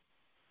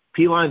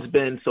 P-line's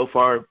been so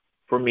far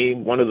for me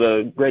one of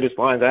the greatest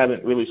lines. I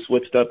haven't really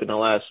switched up in the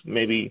last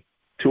maybe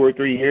 2 or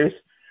 3 years.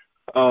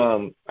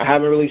 I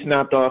haven't really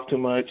snapped off too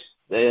much.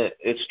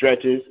 It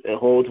stretches, it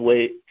holds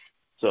weight.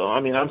 So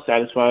I'm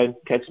satisfied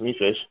catching me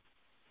fish.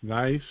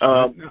 Nice.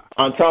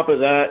 On top of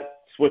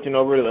that, switching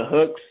over to the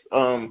hooks,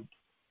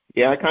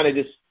 I kind of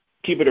just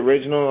keep it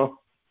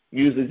original.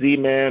 Use the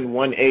Z-Man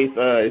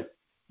 1/8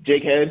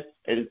 jig head.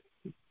 It's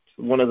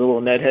one of the little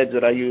Ned heads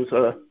that I use.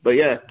 But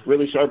yeah,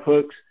 really sharp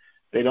hooks.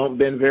 They don't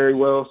bend very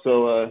well,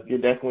 so you're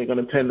definitely going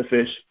to pin the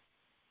fish.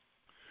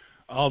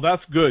 Oh,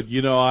 that's good.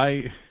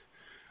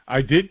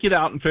 I did get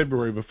out in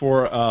February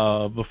before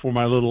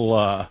my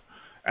little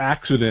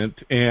accident,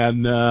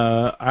 and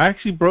I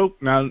actually broke,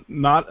 now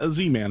not a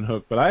Z-Man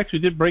hook, but I actually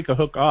did break a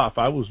hook off.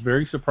 I was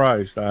very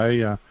surprised.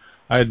 I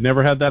had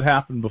never had that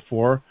happen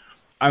before,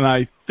 and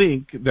I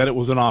think that it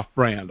was an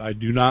off-brand. I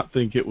do not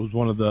think it was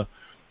one of the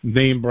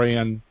name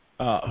brand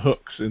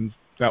hooks, and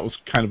that was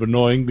kind of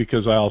annoying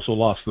because I also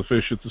lost the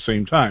fish at the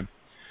same time.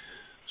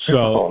 So,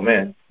 oh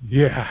man,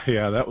 yeah,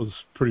 that was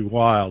pretty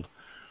wild.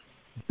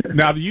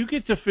 Now, do you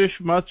get to fish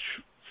much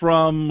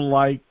from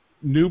like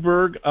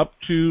Newburgh up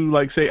to,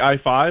 like, say,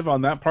 I-5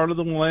 on that part of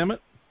the Willamette?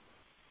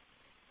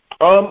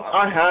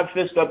 I have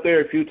fished up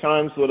there a few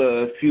times with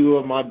a few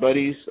of my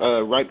buddies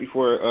right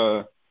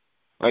before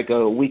like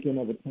a weekend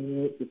of a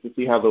tournament, just to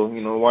see how the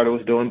water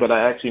was doing. But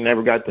I actually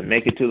never got to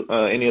make it to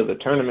any of the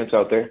tournaments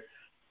out there.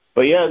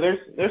 But yeah,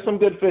 there's some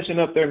good fishing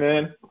up there,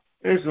 man.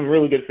 There's some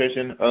really good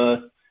fishing.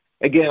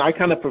 Again, I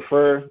kind of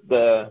prefer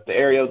the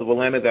area of the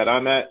Willamette that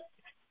I'm at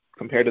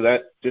compared to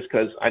that, just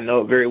because I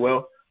know it very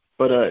well.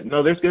 But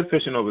no, there's good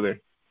fishing over there.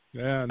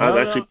 Yeah,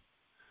 no.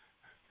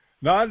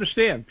 No, I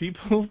understand.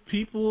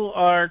 People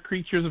are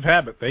creatures of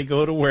habit. They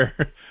go to where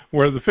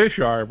the fish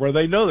are, where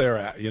they know they're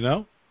at, you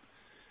know?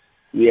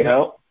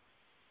 Yeah.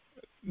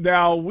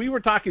 Now, we were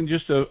talking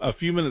just a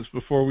few minutes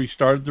before we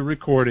started the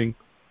recording,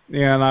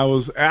 and I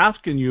was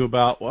asking you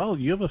about, well,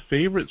 do you have a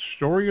favorite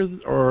story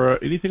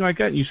or anything like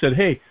that? And you said,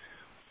 hey,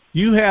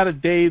 you had a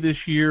day this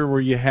year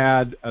where you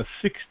had a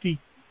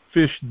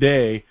 60-fish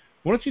day.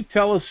 Why don't you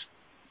tell us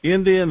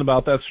end to end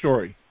about that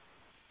story?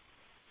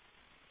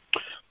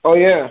 Oh,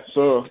 yeah.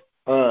 So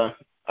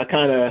I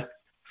kind of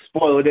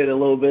spoiled it a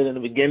little bit in the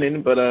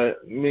beginning,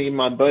 but me and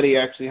my buddy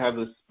actually have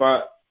a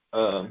spot.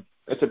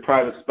 It's a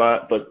private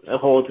spot, but it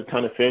holds a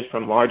ton of fish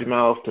from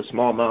largemouth to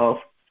smallmouth,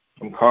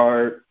 from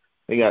carp.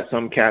 They got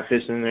some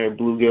catfish in there,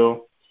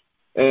 bluegill.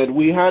 And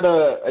we had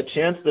a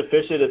chance to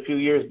fish it a few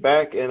years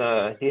back,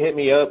 and he hit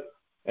me up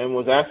and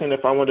was asking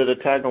if I wanted to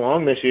tag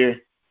along this year.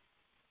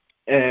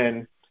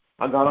 And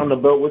I got on the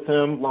boat with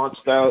him,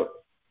 launched out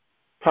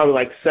probably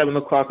like 7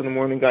 o'clock in the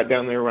morning, got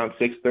down there around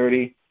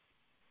 6:30,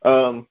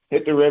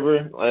 hit the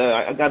river.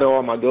 I got it all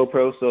on my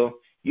GoPro, so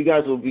you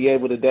guys will be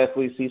able to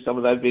definitely see some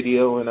of that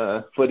video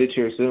and footage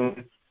here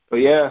soon. But,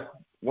 yeah,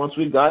 once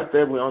we got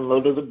there, we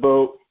unloaded the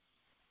boat,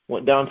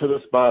 went down to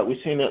the spot.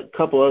 We seen a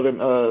couple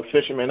other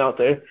fishermen out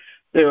there.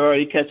 They were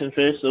already catching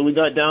fish, so we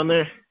got down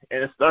there,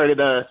 and it started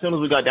as soon as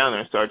we got down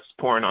there, it started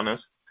pouring on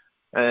us.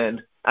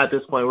 And at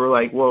this point, we're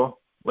like, well,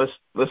 let's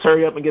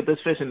hurry up and get this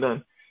fishing done.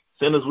 As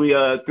soon as we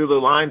threw the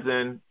lines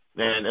in,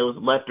 and it was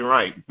left and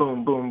right,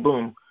 boom, boom,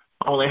 boom.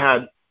 I only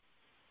had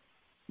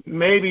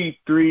maybe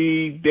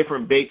 3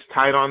 different baits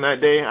tied on that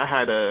day. I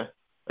had a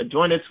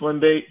jointed swim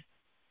bait.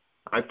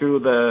 I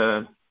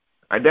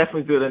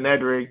definitely threw the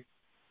Ned rig.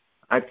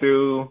 I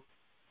threw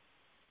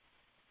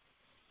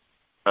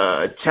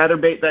a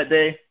chatterbait that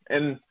day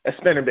and a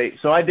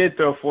spinnerbait. So I did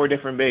throw 4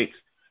 different baits.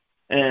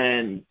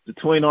 And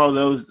between all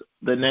those,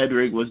 the Ned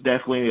rig was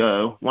definitely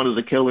one of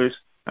the killers.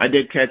 I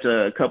did catch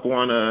a couple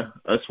on a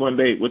swim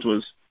bait, which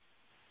was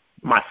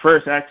my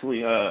first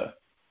actually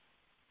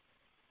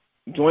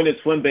jointed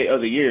swim bait of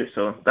the year.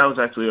 So that was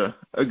actually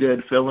a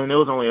good feeling. It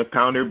was only a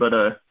pounder, but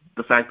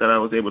the fact that I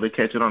was able to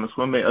catch it on a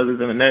swim bait other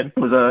than a Ned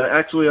was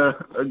actually a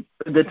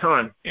good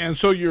time. And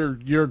so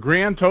your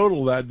grand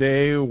total that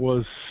day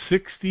was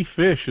 60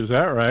 fish, is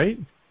that right?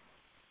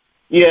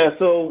 Yeah,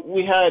 so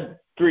we had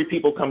 3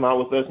 people come out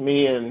with us,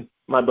 me and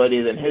my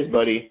buddy and his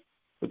buddy.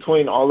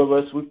 Between all of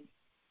us, we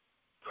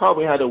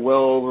probably had a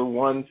well over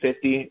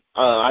 150.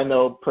 I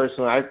know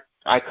personally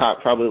I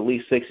caught probably at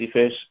least 60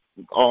 fish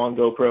all on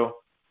GoPro.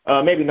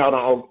 Maybe not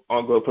on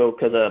GoPro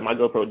because my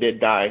GoPro did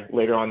die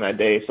later on that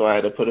day, so I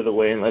had to put it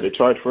away and let it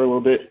charge for a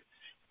little bit.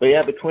 But,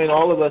 yeah, between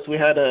all of us, we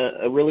had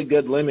a really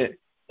good limit.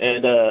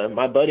 And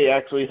my buddy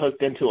actually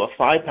hooked into a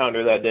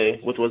 5-pounder that day,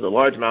 which was a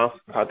largemouth.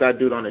 Caught that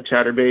dude on a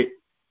chatterbait,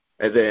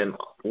 and then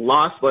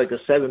lost like a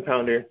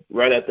 7-pounder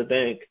right at the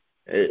bank.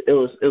 It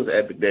was an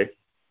epic day.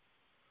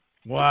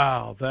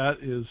 Wow,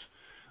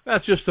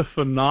 that's just a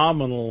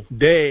phenomenal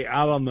day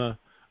out on the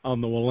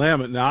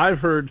Willamette. Now I've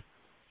heard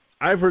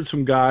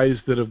some guys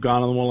that have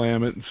gone on the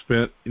Willamette and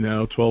spent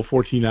 12,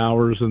 14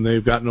 hours and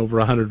they've gotten over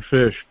 100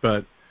 fish,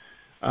 but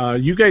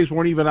you guys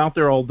weren't even out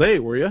there all day,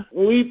 were you?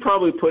 We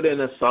probably put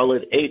in a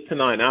solid 8 to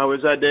 9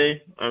 hours that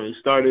day. I mean,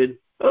 started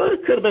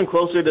it could have been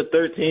closer to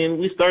 13.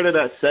 We started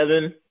at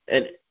 7,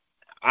 and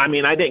I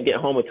mean, I didn't get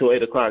home until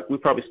 8 o'clock. We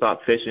probably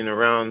stopped fishing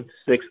around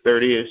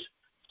 6:30ish.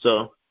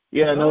 So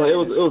yeah, no, it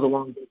was a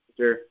long day for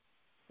sure.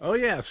 Oh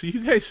yeah, so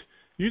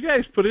you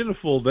guys put in a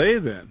full day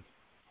then.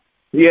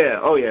 Yeah.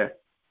 Oh yeah.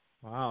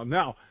 Wow.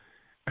 Now,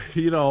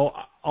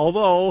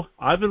 although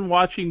I've been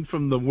watching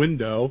from the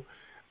window,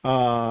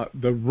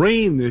 the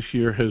rain this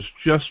year has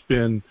just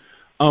been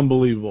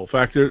unbelievable. In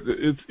fact,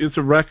 it's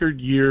a record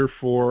year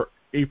for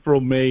April,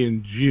 May,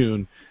 and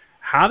June.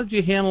 How did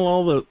you handle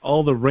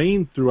all the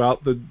rain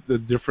throughout the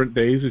different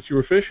days that you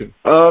were fishing?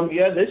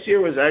 Yeah, this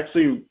year was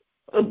actually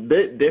a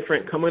bit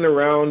different. Coming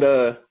around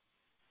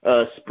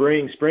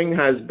spring. Spring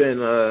has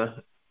been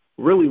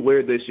really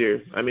weird this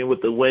year. I mean,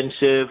 with the wind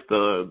shift,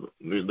 the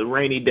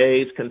rainy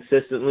days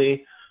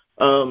consistently.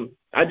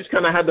 I just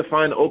kind of had to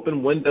find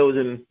open windows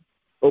and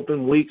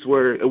open weeks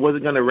where it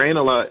wasn't going to rain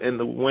a lot and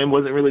the wind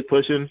wasn't really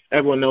pushing.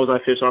 Everyone knows I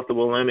fish off the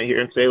Willamette here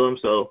in Salem,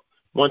 so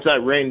once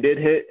that rain did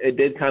hit, it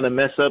did kind of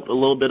mess up a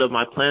little bit of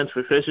my plans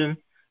for fishing.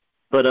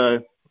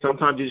 But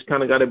sometimes you just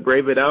kind of got to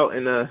brave it out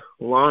and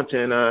launch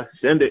and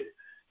send it.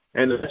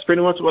 And that's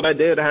pretty much what I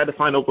did. I had to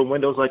find open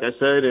windows, like I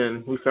said,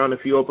 and we found a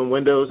few open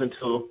windows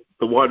until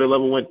the water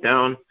level went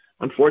down.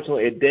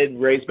 Unfortunately, it did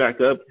raise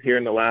back up here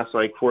in the last,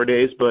 4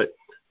 days, but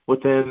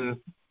within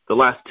the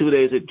last 2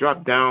 days, it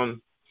dropped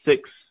down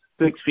 6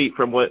 feet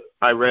from what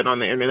I read on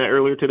the internet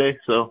earlier today.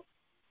 So,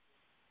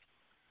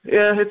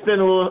 yeah, it's been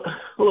a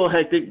little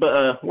hectic,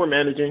 but we're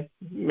managing,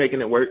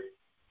 making it work.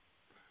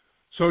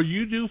 So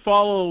you do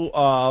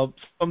follow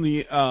some of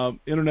the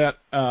internet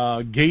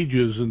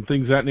gauges and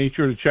things of that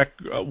nature to check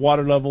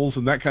water levels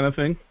and that kind of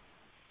thing?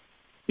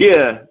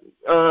 Yeah,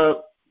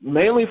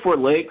 mainly for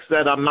lakes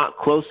that I'm not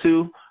close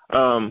to.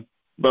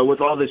 But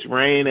with all this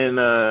rain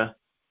and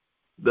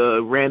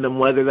the random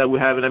weather that we're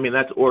having. I mean,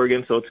 that's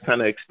Oregon, so it's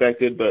kind of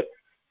expected. But,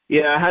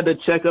 yeah, I had to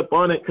check up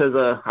on it because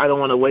I don't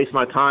want to waste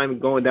my time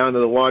going down to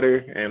the water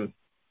and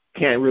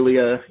can't really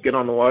get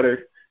on the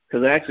water.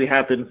 Because it actually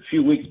happened a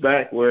few weeks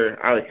back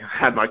where I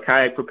had my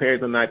kayak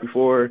prepared the night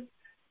before.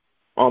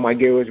 All my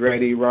gear was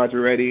ready, rods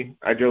were ready.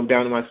 I drove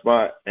down to my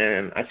spot,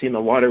 and I seen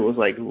the water was,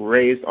 like,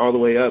 raised all the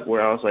way up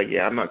where I was like,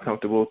 yeah, I'm not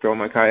comfortable throwing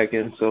my kayak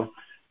in. So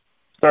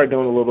started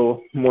doing a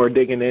little more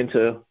digging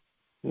into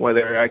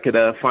whether I could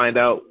find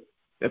out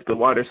if the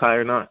water's high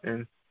or not.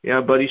 And, yeah,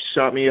 buddy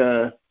shot me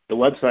the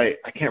website.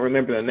 I can't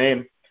remember the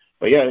name.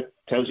 But, yeah, it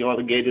tells you all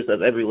the gauges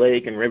of every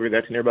lake and river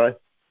that's nearby.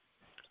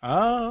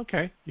 Oh,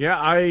 okay. Yeah,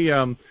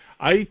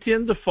 I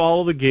tend to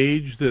follow the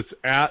gauge that's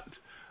at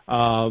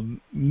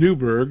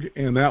Newberg,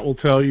 and that will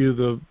tell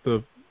you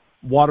the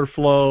water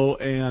flow,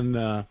 and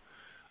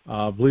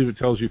I believe it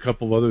tells you a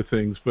couple of other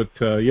things. But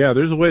yeah,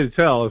 there's a way to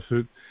tell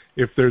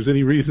if there's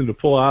any reason to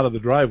pull out of the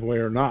driveway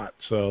or not.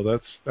 So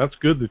that's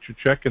good that you're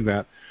checking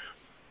that.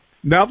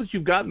 Now that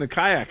you've gotten the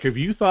kayak, have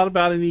you thought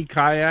about any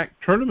kayak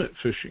tournament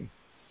fishing?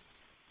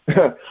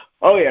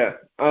 Oh yeah.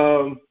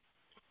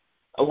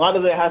 A lot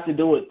of it has to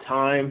do with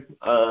time.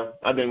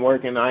 I've been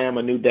working. I am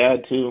a new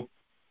dad too,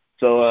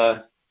 so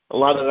a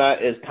lot of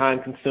that is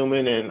time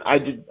consuming. And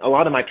a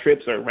lot of my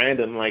trips are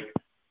random. Like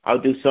I'll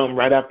do some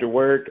right after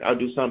work. I'll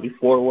do some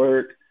before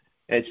work.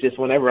 It's just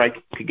whenever I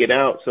could get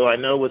out. So I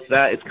know with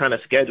that, it's kind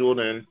of scheduled,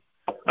 and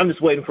I'm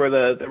just waiting for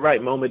the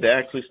right moment to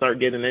actually start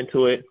getting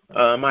into it.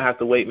 I might have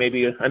to wait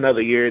maybe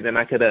another year, then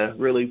I could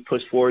really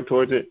push forward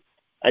towards it.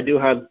 I do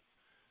have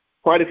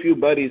quite a few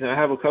buddies, and I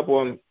have a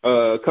couple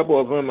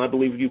of them I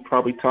believe you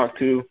probably talked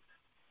to,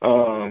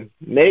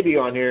 maybe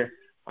on here.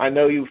 I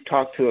know you've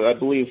talked to, I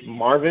believe,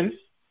 Marvin.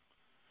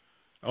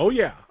 Oh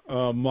yeah,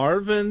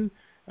 Marvin,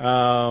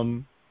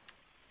 and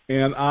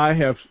I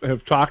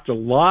have talked a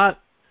lot.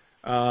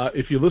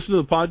 If you listen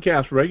to the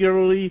podcast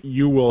regularly,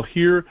 you will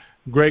hear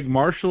Gregg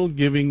Marshall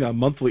giving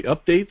monthly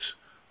updates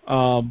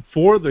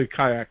for the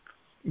Kayak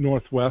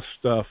Northwest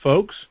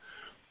folks.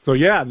 So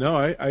yeah, no,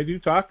 I do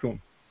talk to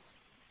him.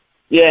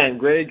 Yeah, and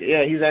Gregg,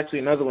 yeah, he's actually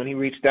another one. He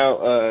reached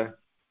out,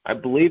 I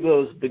believe it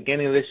was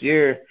beginning of this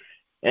year,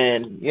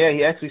 and yeah,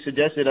 he actually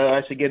suggested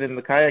I should get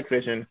into kayak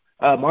fishing.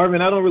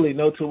 Marvin, I don't really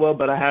know too well,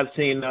 but I have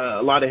seen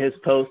a lot of his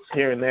posts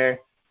here and there.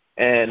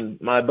 And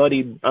my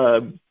buddy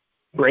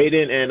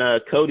Braden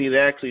and Cody, they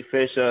actually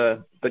fish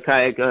the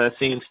kayak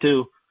scenes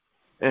too.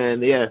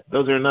 And yeah,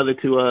 those are another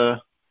two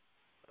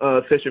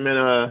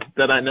fishermen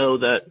that I know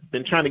that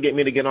been trying to get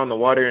me to get on the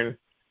water and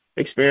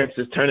experience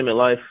this tournament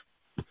life.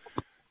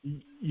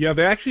 Yeah,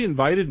 they actually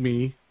invited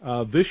me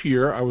this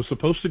year. I was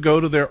supposed to go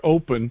to their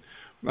open,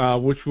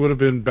 which would have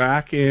been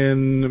back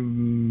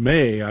in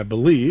May, I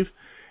believe.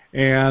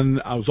 And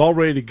I was all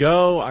ready to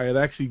go. I had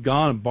actually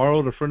gone and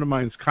borrowed a friend of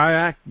mine's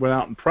kayak, went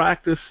out and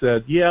practiced,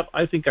 said, yep,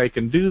 I think I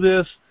can do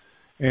this,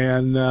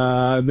 and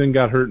then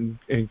got hurt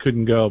and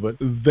couldn't go. But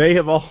they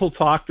have all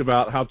talked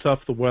about how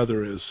tough the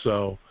weather is.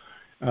 So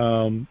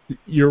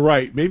you're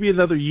right. Maybe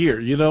another year.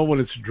 You know, when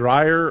it's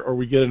drier or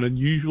we get an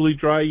unusually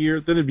dry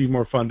year, then it'd be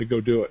more fun to go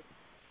do it.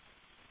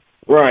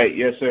 Right.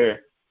 Yes, sir.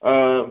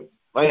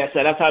 Like I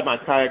said, I've had my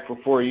kayak for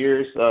 4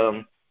 years.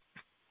 The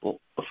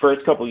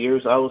first couple of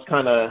years, I was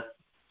kind of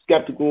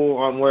skeptical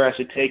on where I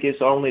should take it,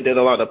 so I only did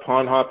a lot of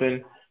pond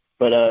hopping.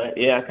 But,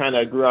 yeah, I kind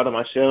of grew out of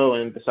my shell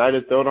and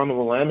decided to throw it on the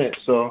Willamette.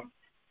 So,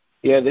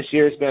 yeah, this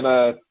year's been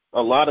a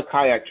lot of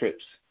kayak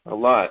trips, a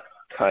lot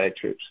of kayak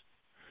trips.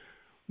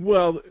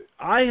 Well,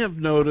 I have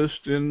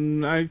noticed,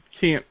 and I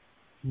can't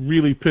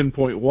really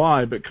pinpoint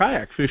why, but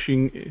kayak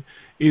fishing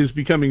is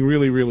becoming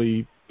really,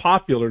 really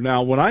popular.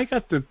 Now, when I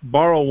got to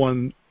borrow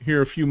one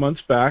here a few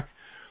months back,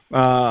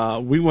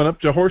 we went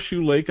up to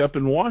Horseshoe Lake up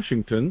in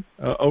Washington,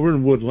 over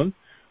in Woodland,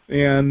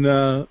 and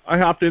I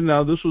hopped in.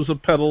 Now, this was a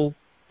pedal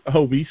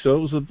Hobie, so it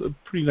was a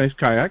pretty nice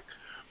kayak.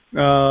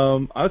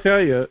 I'll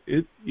tell you,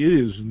 it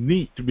is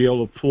neat to be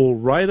able to pull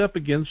right up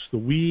against the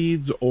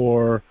weeds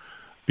or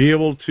be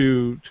able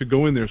to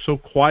go in there so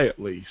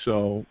quietly.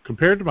 So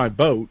compared to my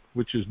boat,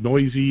 which is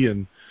noisy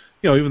and,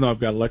 you know, even though I've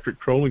got electric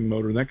trolling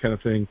motor and that kind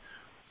of thing,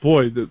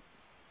 boy, the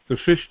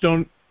fish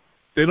don't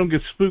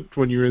get spooked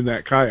when you're in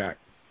that kayak.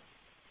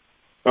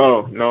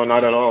 Oh, no,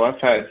 not at all. I've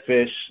had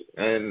fish,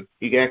 and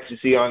you can actually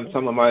see on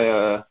some of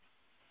my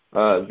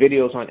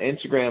videos on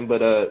Instagram,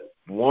 but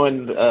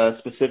one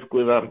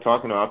specifically that I'm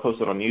talking about, I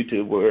posted on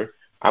YouTube where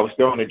I was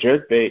throwing a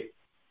jerkbait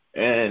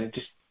and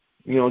just,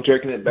 you know,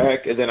 jerking it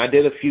back, and then I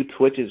did a few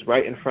twitches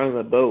right in front of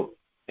the boat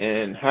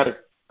and had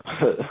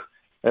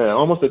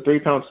almost a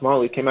 3-pound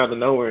smallie came out of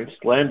nowhere and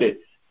slammed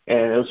it,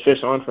 and it was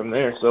fish on from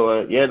there.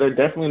 So, yeah, they're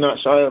definitely not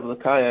shy of the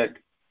kayak.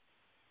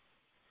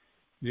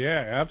 Yeah,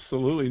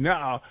 absolutely.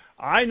 Now,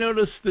 I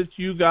noticed that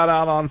you got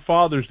out on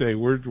Father's Day.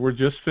 We're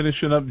just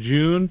finishing up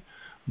June,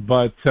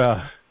 but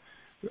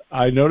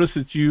I noticed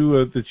that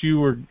you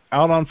were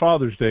out on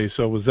Father's Day.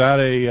 So was that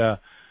a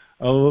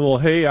little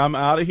hey, I'm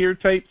out of here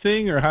type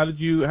thing, or how did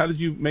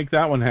you make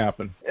that one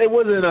happen? It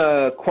wasn't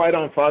quite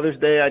on Father's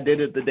Day. I did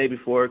it the day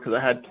before because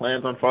I had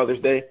plans on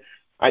Father's Day.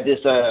 I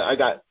just I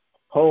got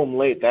home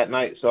late that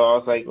night, so I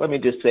was like, let me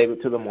just save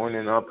it to the morning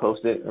and I'll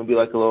post it. It'll be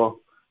like a little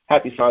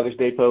Happy Father's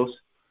Day post.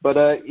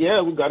 But yeah,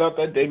 we got out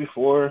that day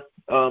before.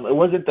 It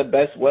wasn't the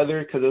best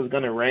weather because it was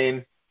gonna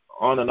rain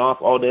on and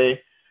off all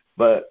day.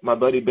 But my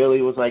buddy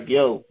Billy was like,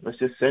 yo, let's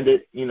just send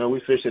it. You know,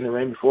 we fished in the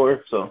rain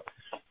before, so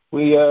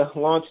we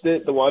launched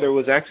it. The water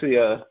was actually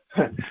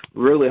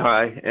really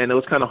high, and it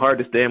was kind of hard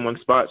to stay in one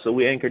spot. So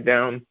we anchored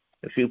down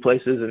a few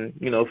places and,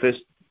 you know,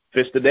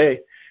 fished the day.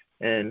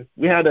 And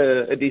we had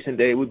a decent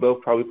day. We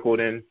both probably pulled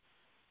in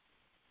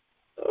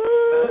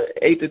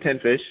 8 to 10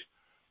 fish.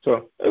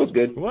 So it was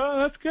good. Well,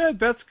 that's good.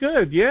 That's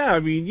good. Yeah, I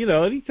mean, you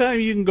know, anytime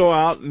you can go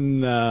out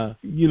and,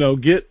 you know,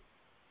 get,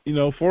 you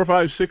know, 4,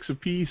 5, 6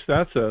 apiece,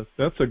 that's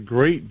a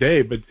great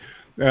day. But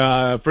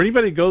for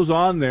anybody who goes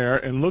on there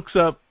and looks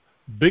up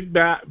big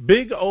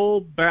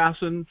old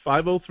Bassin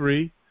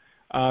 503,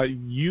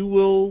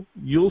 you'll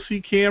see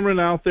Cameron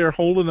out there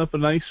holding up a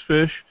nice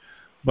fish.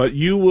 But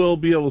you will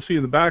be able to see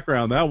in the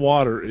background that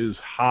water is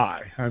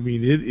high. I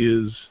mean, it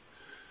is.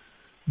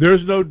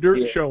 There's no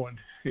dirt showing.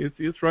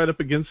 It's right up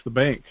against the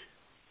bank.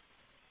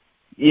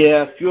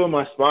 Yeah, a few of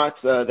my spots,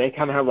 they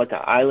kind of have like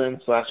an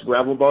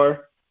island/gravel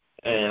bar.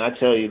 And I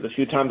tell you, the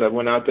few times I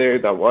went out there,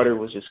 that water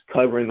was just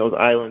covering those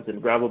islands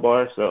and gravel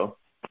bars. So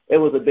it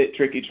was a bit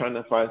tricky trying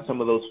to find some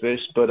of those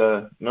fish. But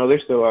no, they're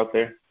still out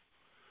there.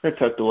 They're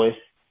tucked away.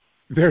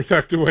 They're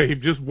tucked away,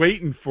 just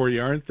waiting for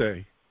you, aren't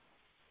they?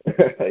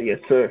 Yes,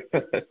 sir.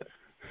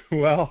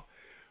 Well,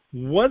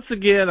 once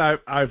again,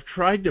 I've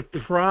tried to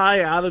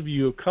pry out of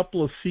you a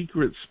couple of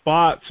secret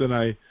spots, and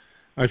I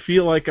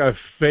feel like I've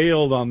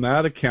failed on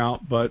that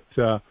account. But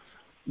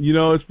you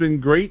know, it's been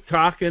great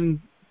talking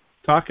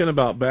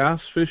about bass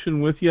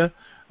fishing with you.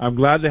 I'm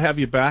glad to have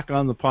you back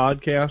on the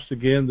podcast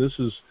again. This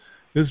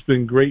has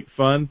been great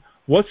fun.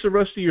 What's the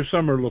rest of your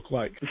summer look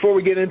like? Before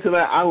we get into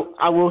that,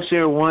 I will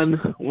share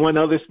one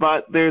other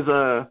spot. There's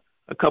a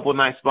couple of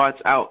nice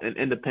spots out in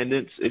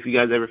Independence if you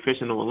guys ever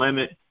fishing the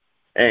Willamette.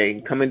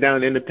 Hey, coming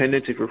down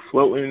Independence if you're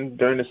floating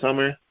during the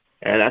summer,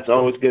 and that's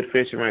always good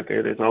fishing right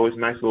there. There's always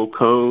nice little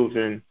coves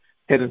and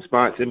hidden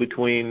spots in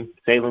between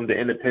Salem to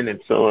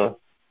Independence. So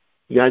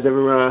you guys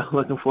ever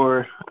looking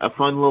for a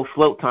fun little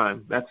float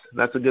time,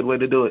 that's a good way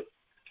to do it.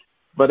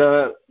 But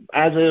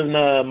as in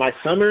my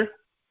summer,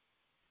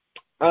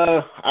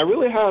 I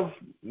really have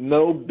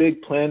no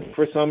big plans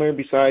for summer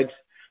besides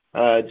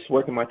just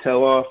working my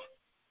tail off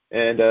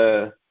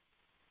and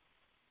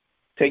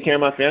take care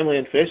of my family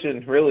and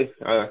fishing, really.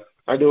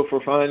 I do it for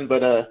fun,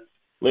 but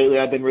lately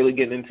I've been really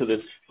getting into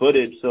this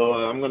footage, so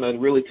I'm going to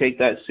really take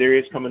that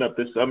serious coming up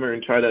this summer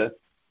and try to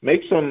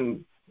make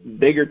some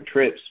bigger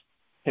trips,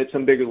 hit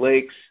some bigger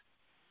lakes,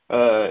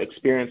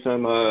 experience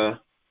some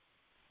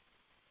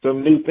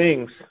new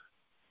things.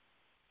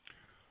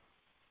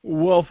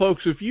 Well,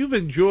 folks, if you've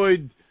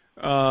enjoyed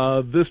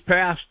this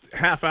past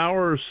half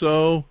hour or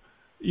so,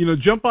 you know,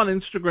 jump on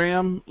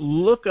Instagram,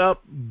 look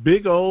up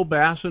Big O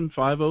Bassin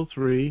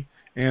 503,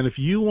 and if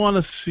you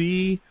want to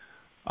see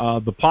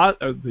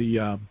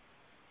the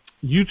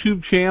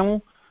YouTube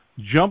channel,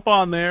 jump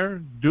on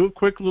there, do a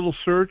quick little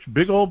search,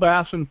 Big O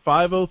Bassin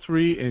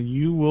 503, and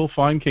you will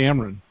find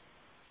Cameron.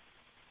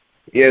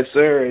 Yes,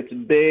 sir. It's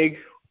big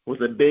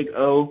with a big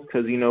O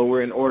because, you know,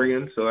 we're in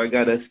Oregon, so I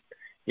got to,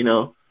 you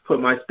know, put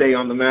my state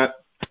on the map,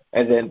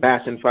 and then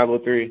Bassin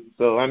 503.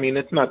 So, I mean,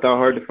 it's not that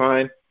hard to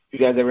find. If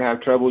you guys ever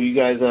have trouble, you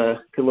guys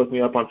could look me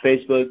up on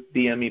Facebook,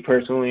 DM me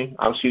personally.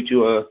 I'll shoot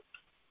you a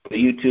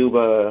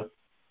YouTube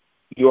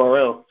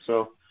URL.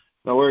 So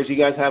no worries. You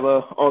guys have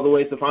all the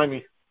ways to find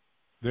me.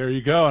 There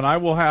you go. And I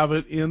will have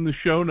it in the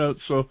show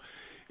notes. So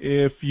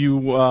if you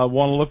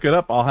want to look it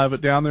up, I'll have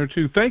it down there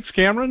too. Thanks,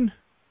 Cameron.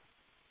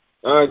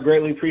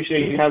 Greatly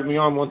appreciate you having me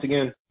on once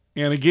again.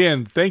 And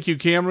again, thank you,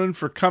 Cameron,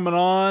 for coming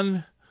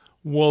on.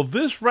 Well,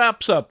 this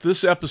wraps up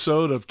this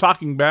episode of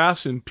Talking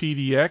Bass in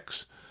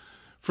PDX.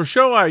 For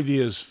show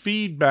ideas,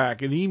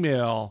 feedback, and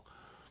email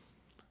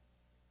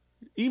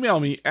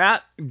me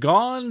at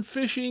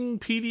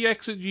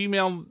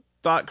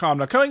gonefishingpdx@gmail.com.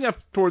 Now, coming up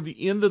toward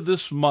the end of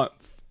this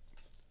month,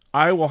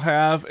 I will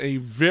have a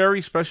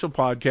very special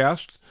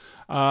podcast.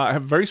 I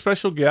have a very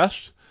special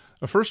guest,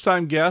 a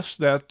first-time guest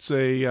that's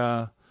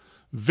a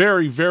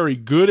very, very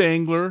good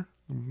angler,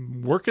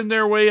 working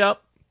their way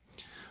up.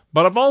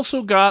 But I've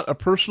also got a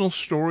personal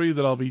story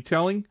that I'll be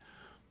telling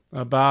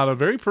about a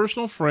very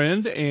personal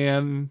friend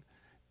and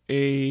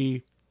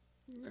a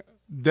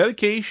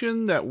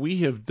dedication that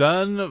we have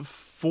done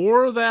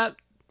for that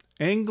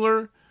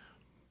angler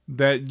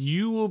that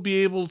you will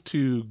be able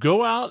to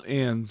go out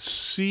and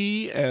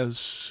see as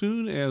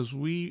soon as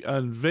we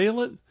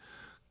unveil it,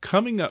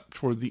 coming up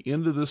toward the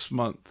end of this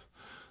month.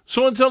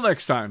 So until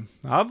next time,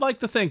 I'd like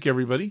to thank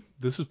everybody.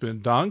 This has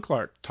been Don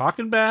Clark,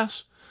 Talking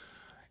Bass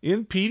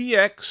in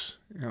PDX,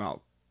 and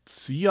I'll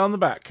see you on the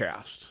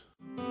backcast.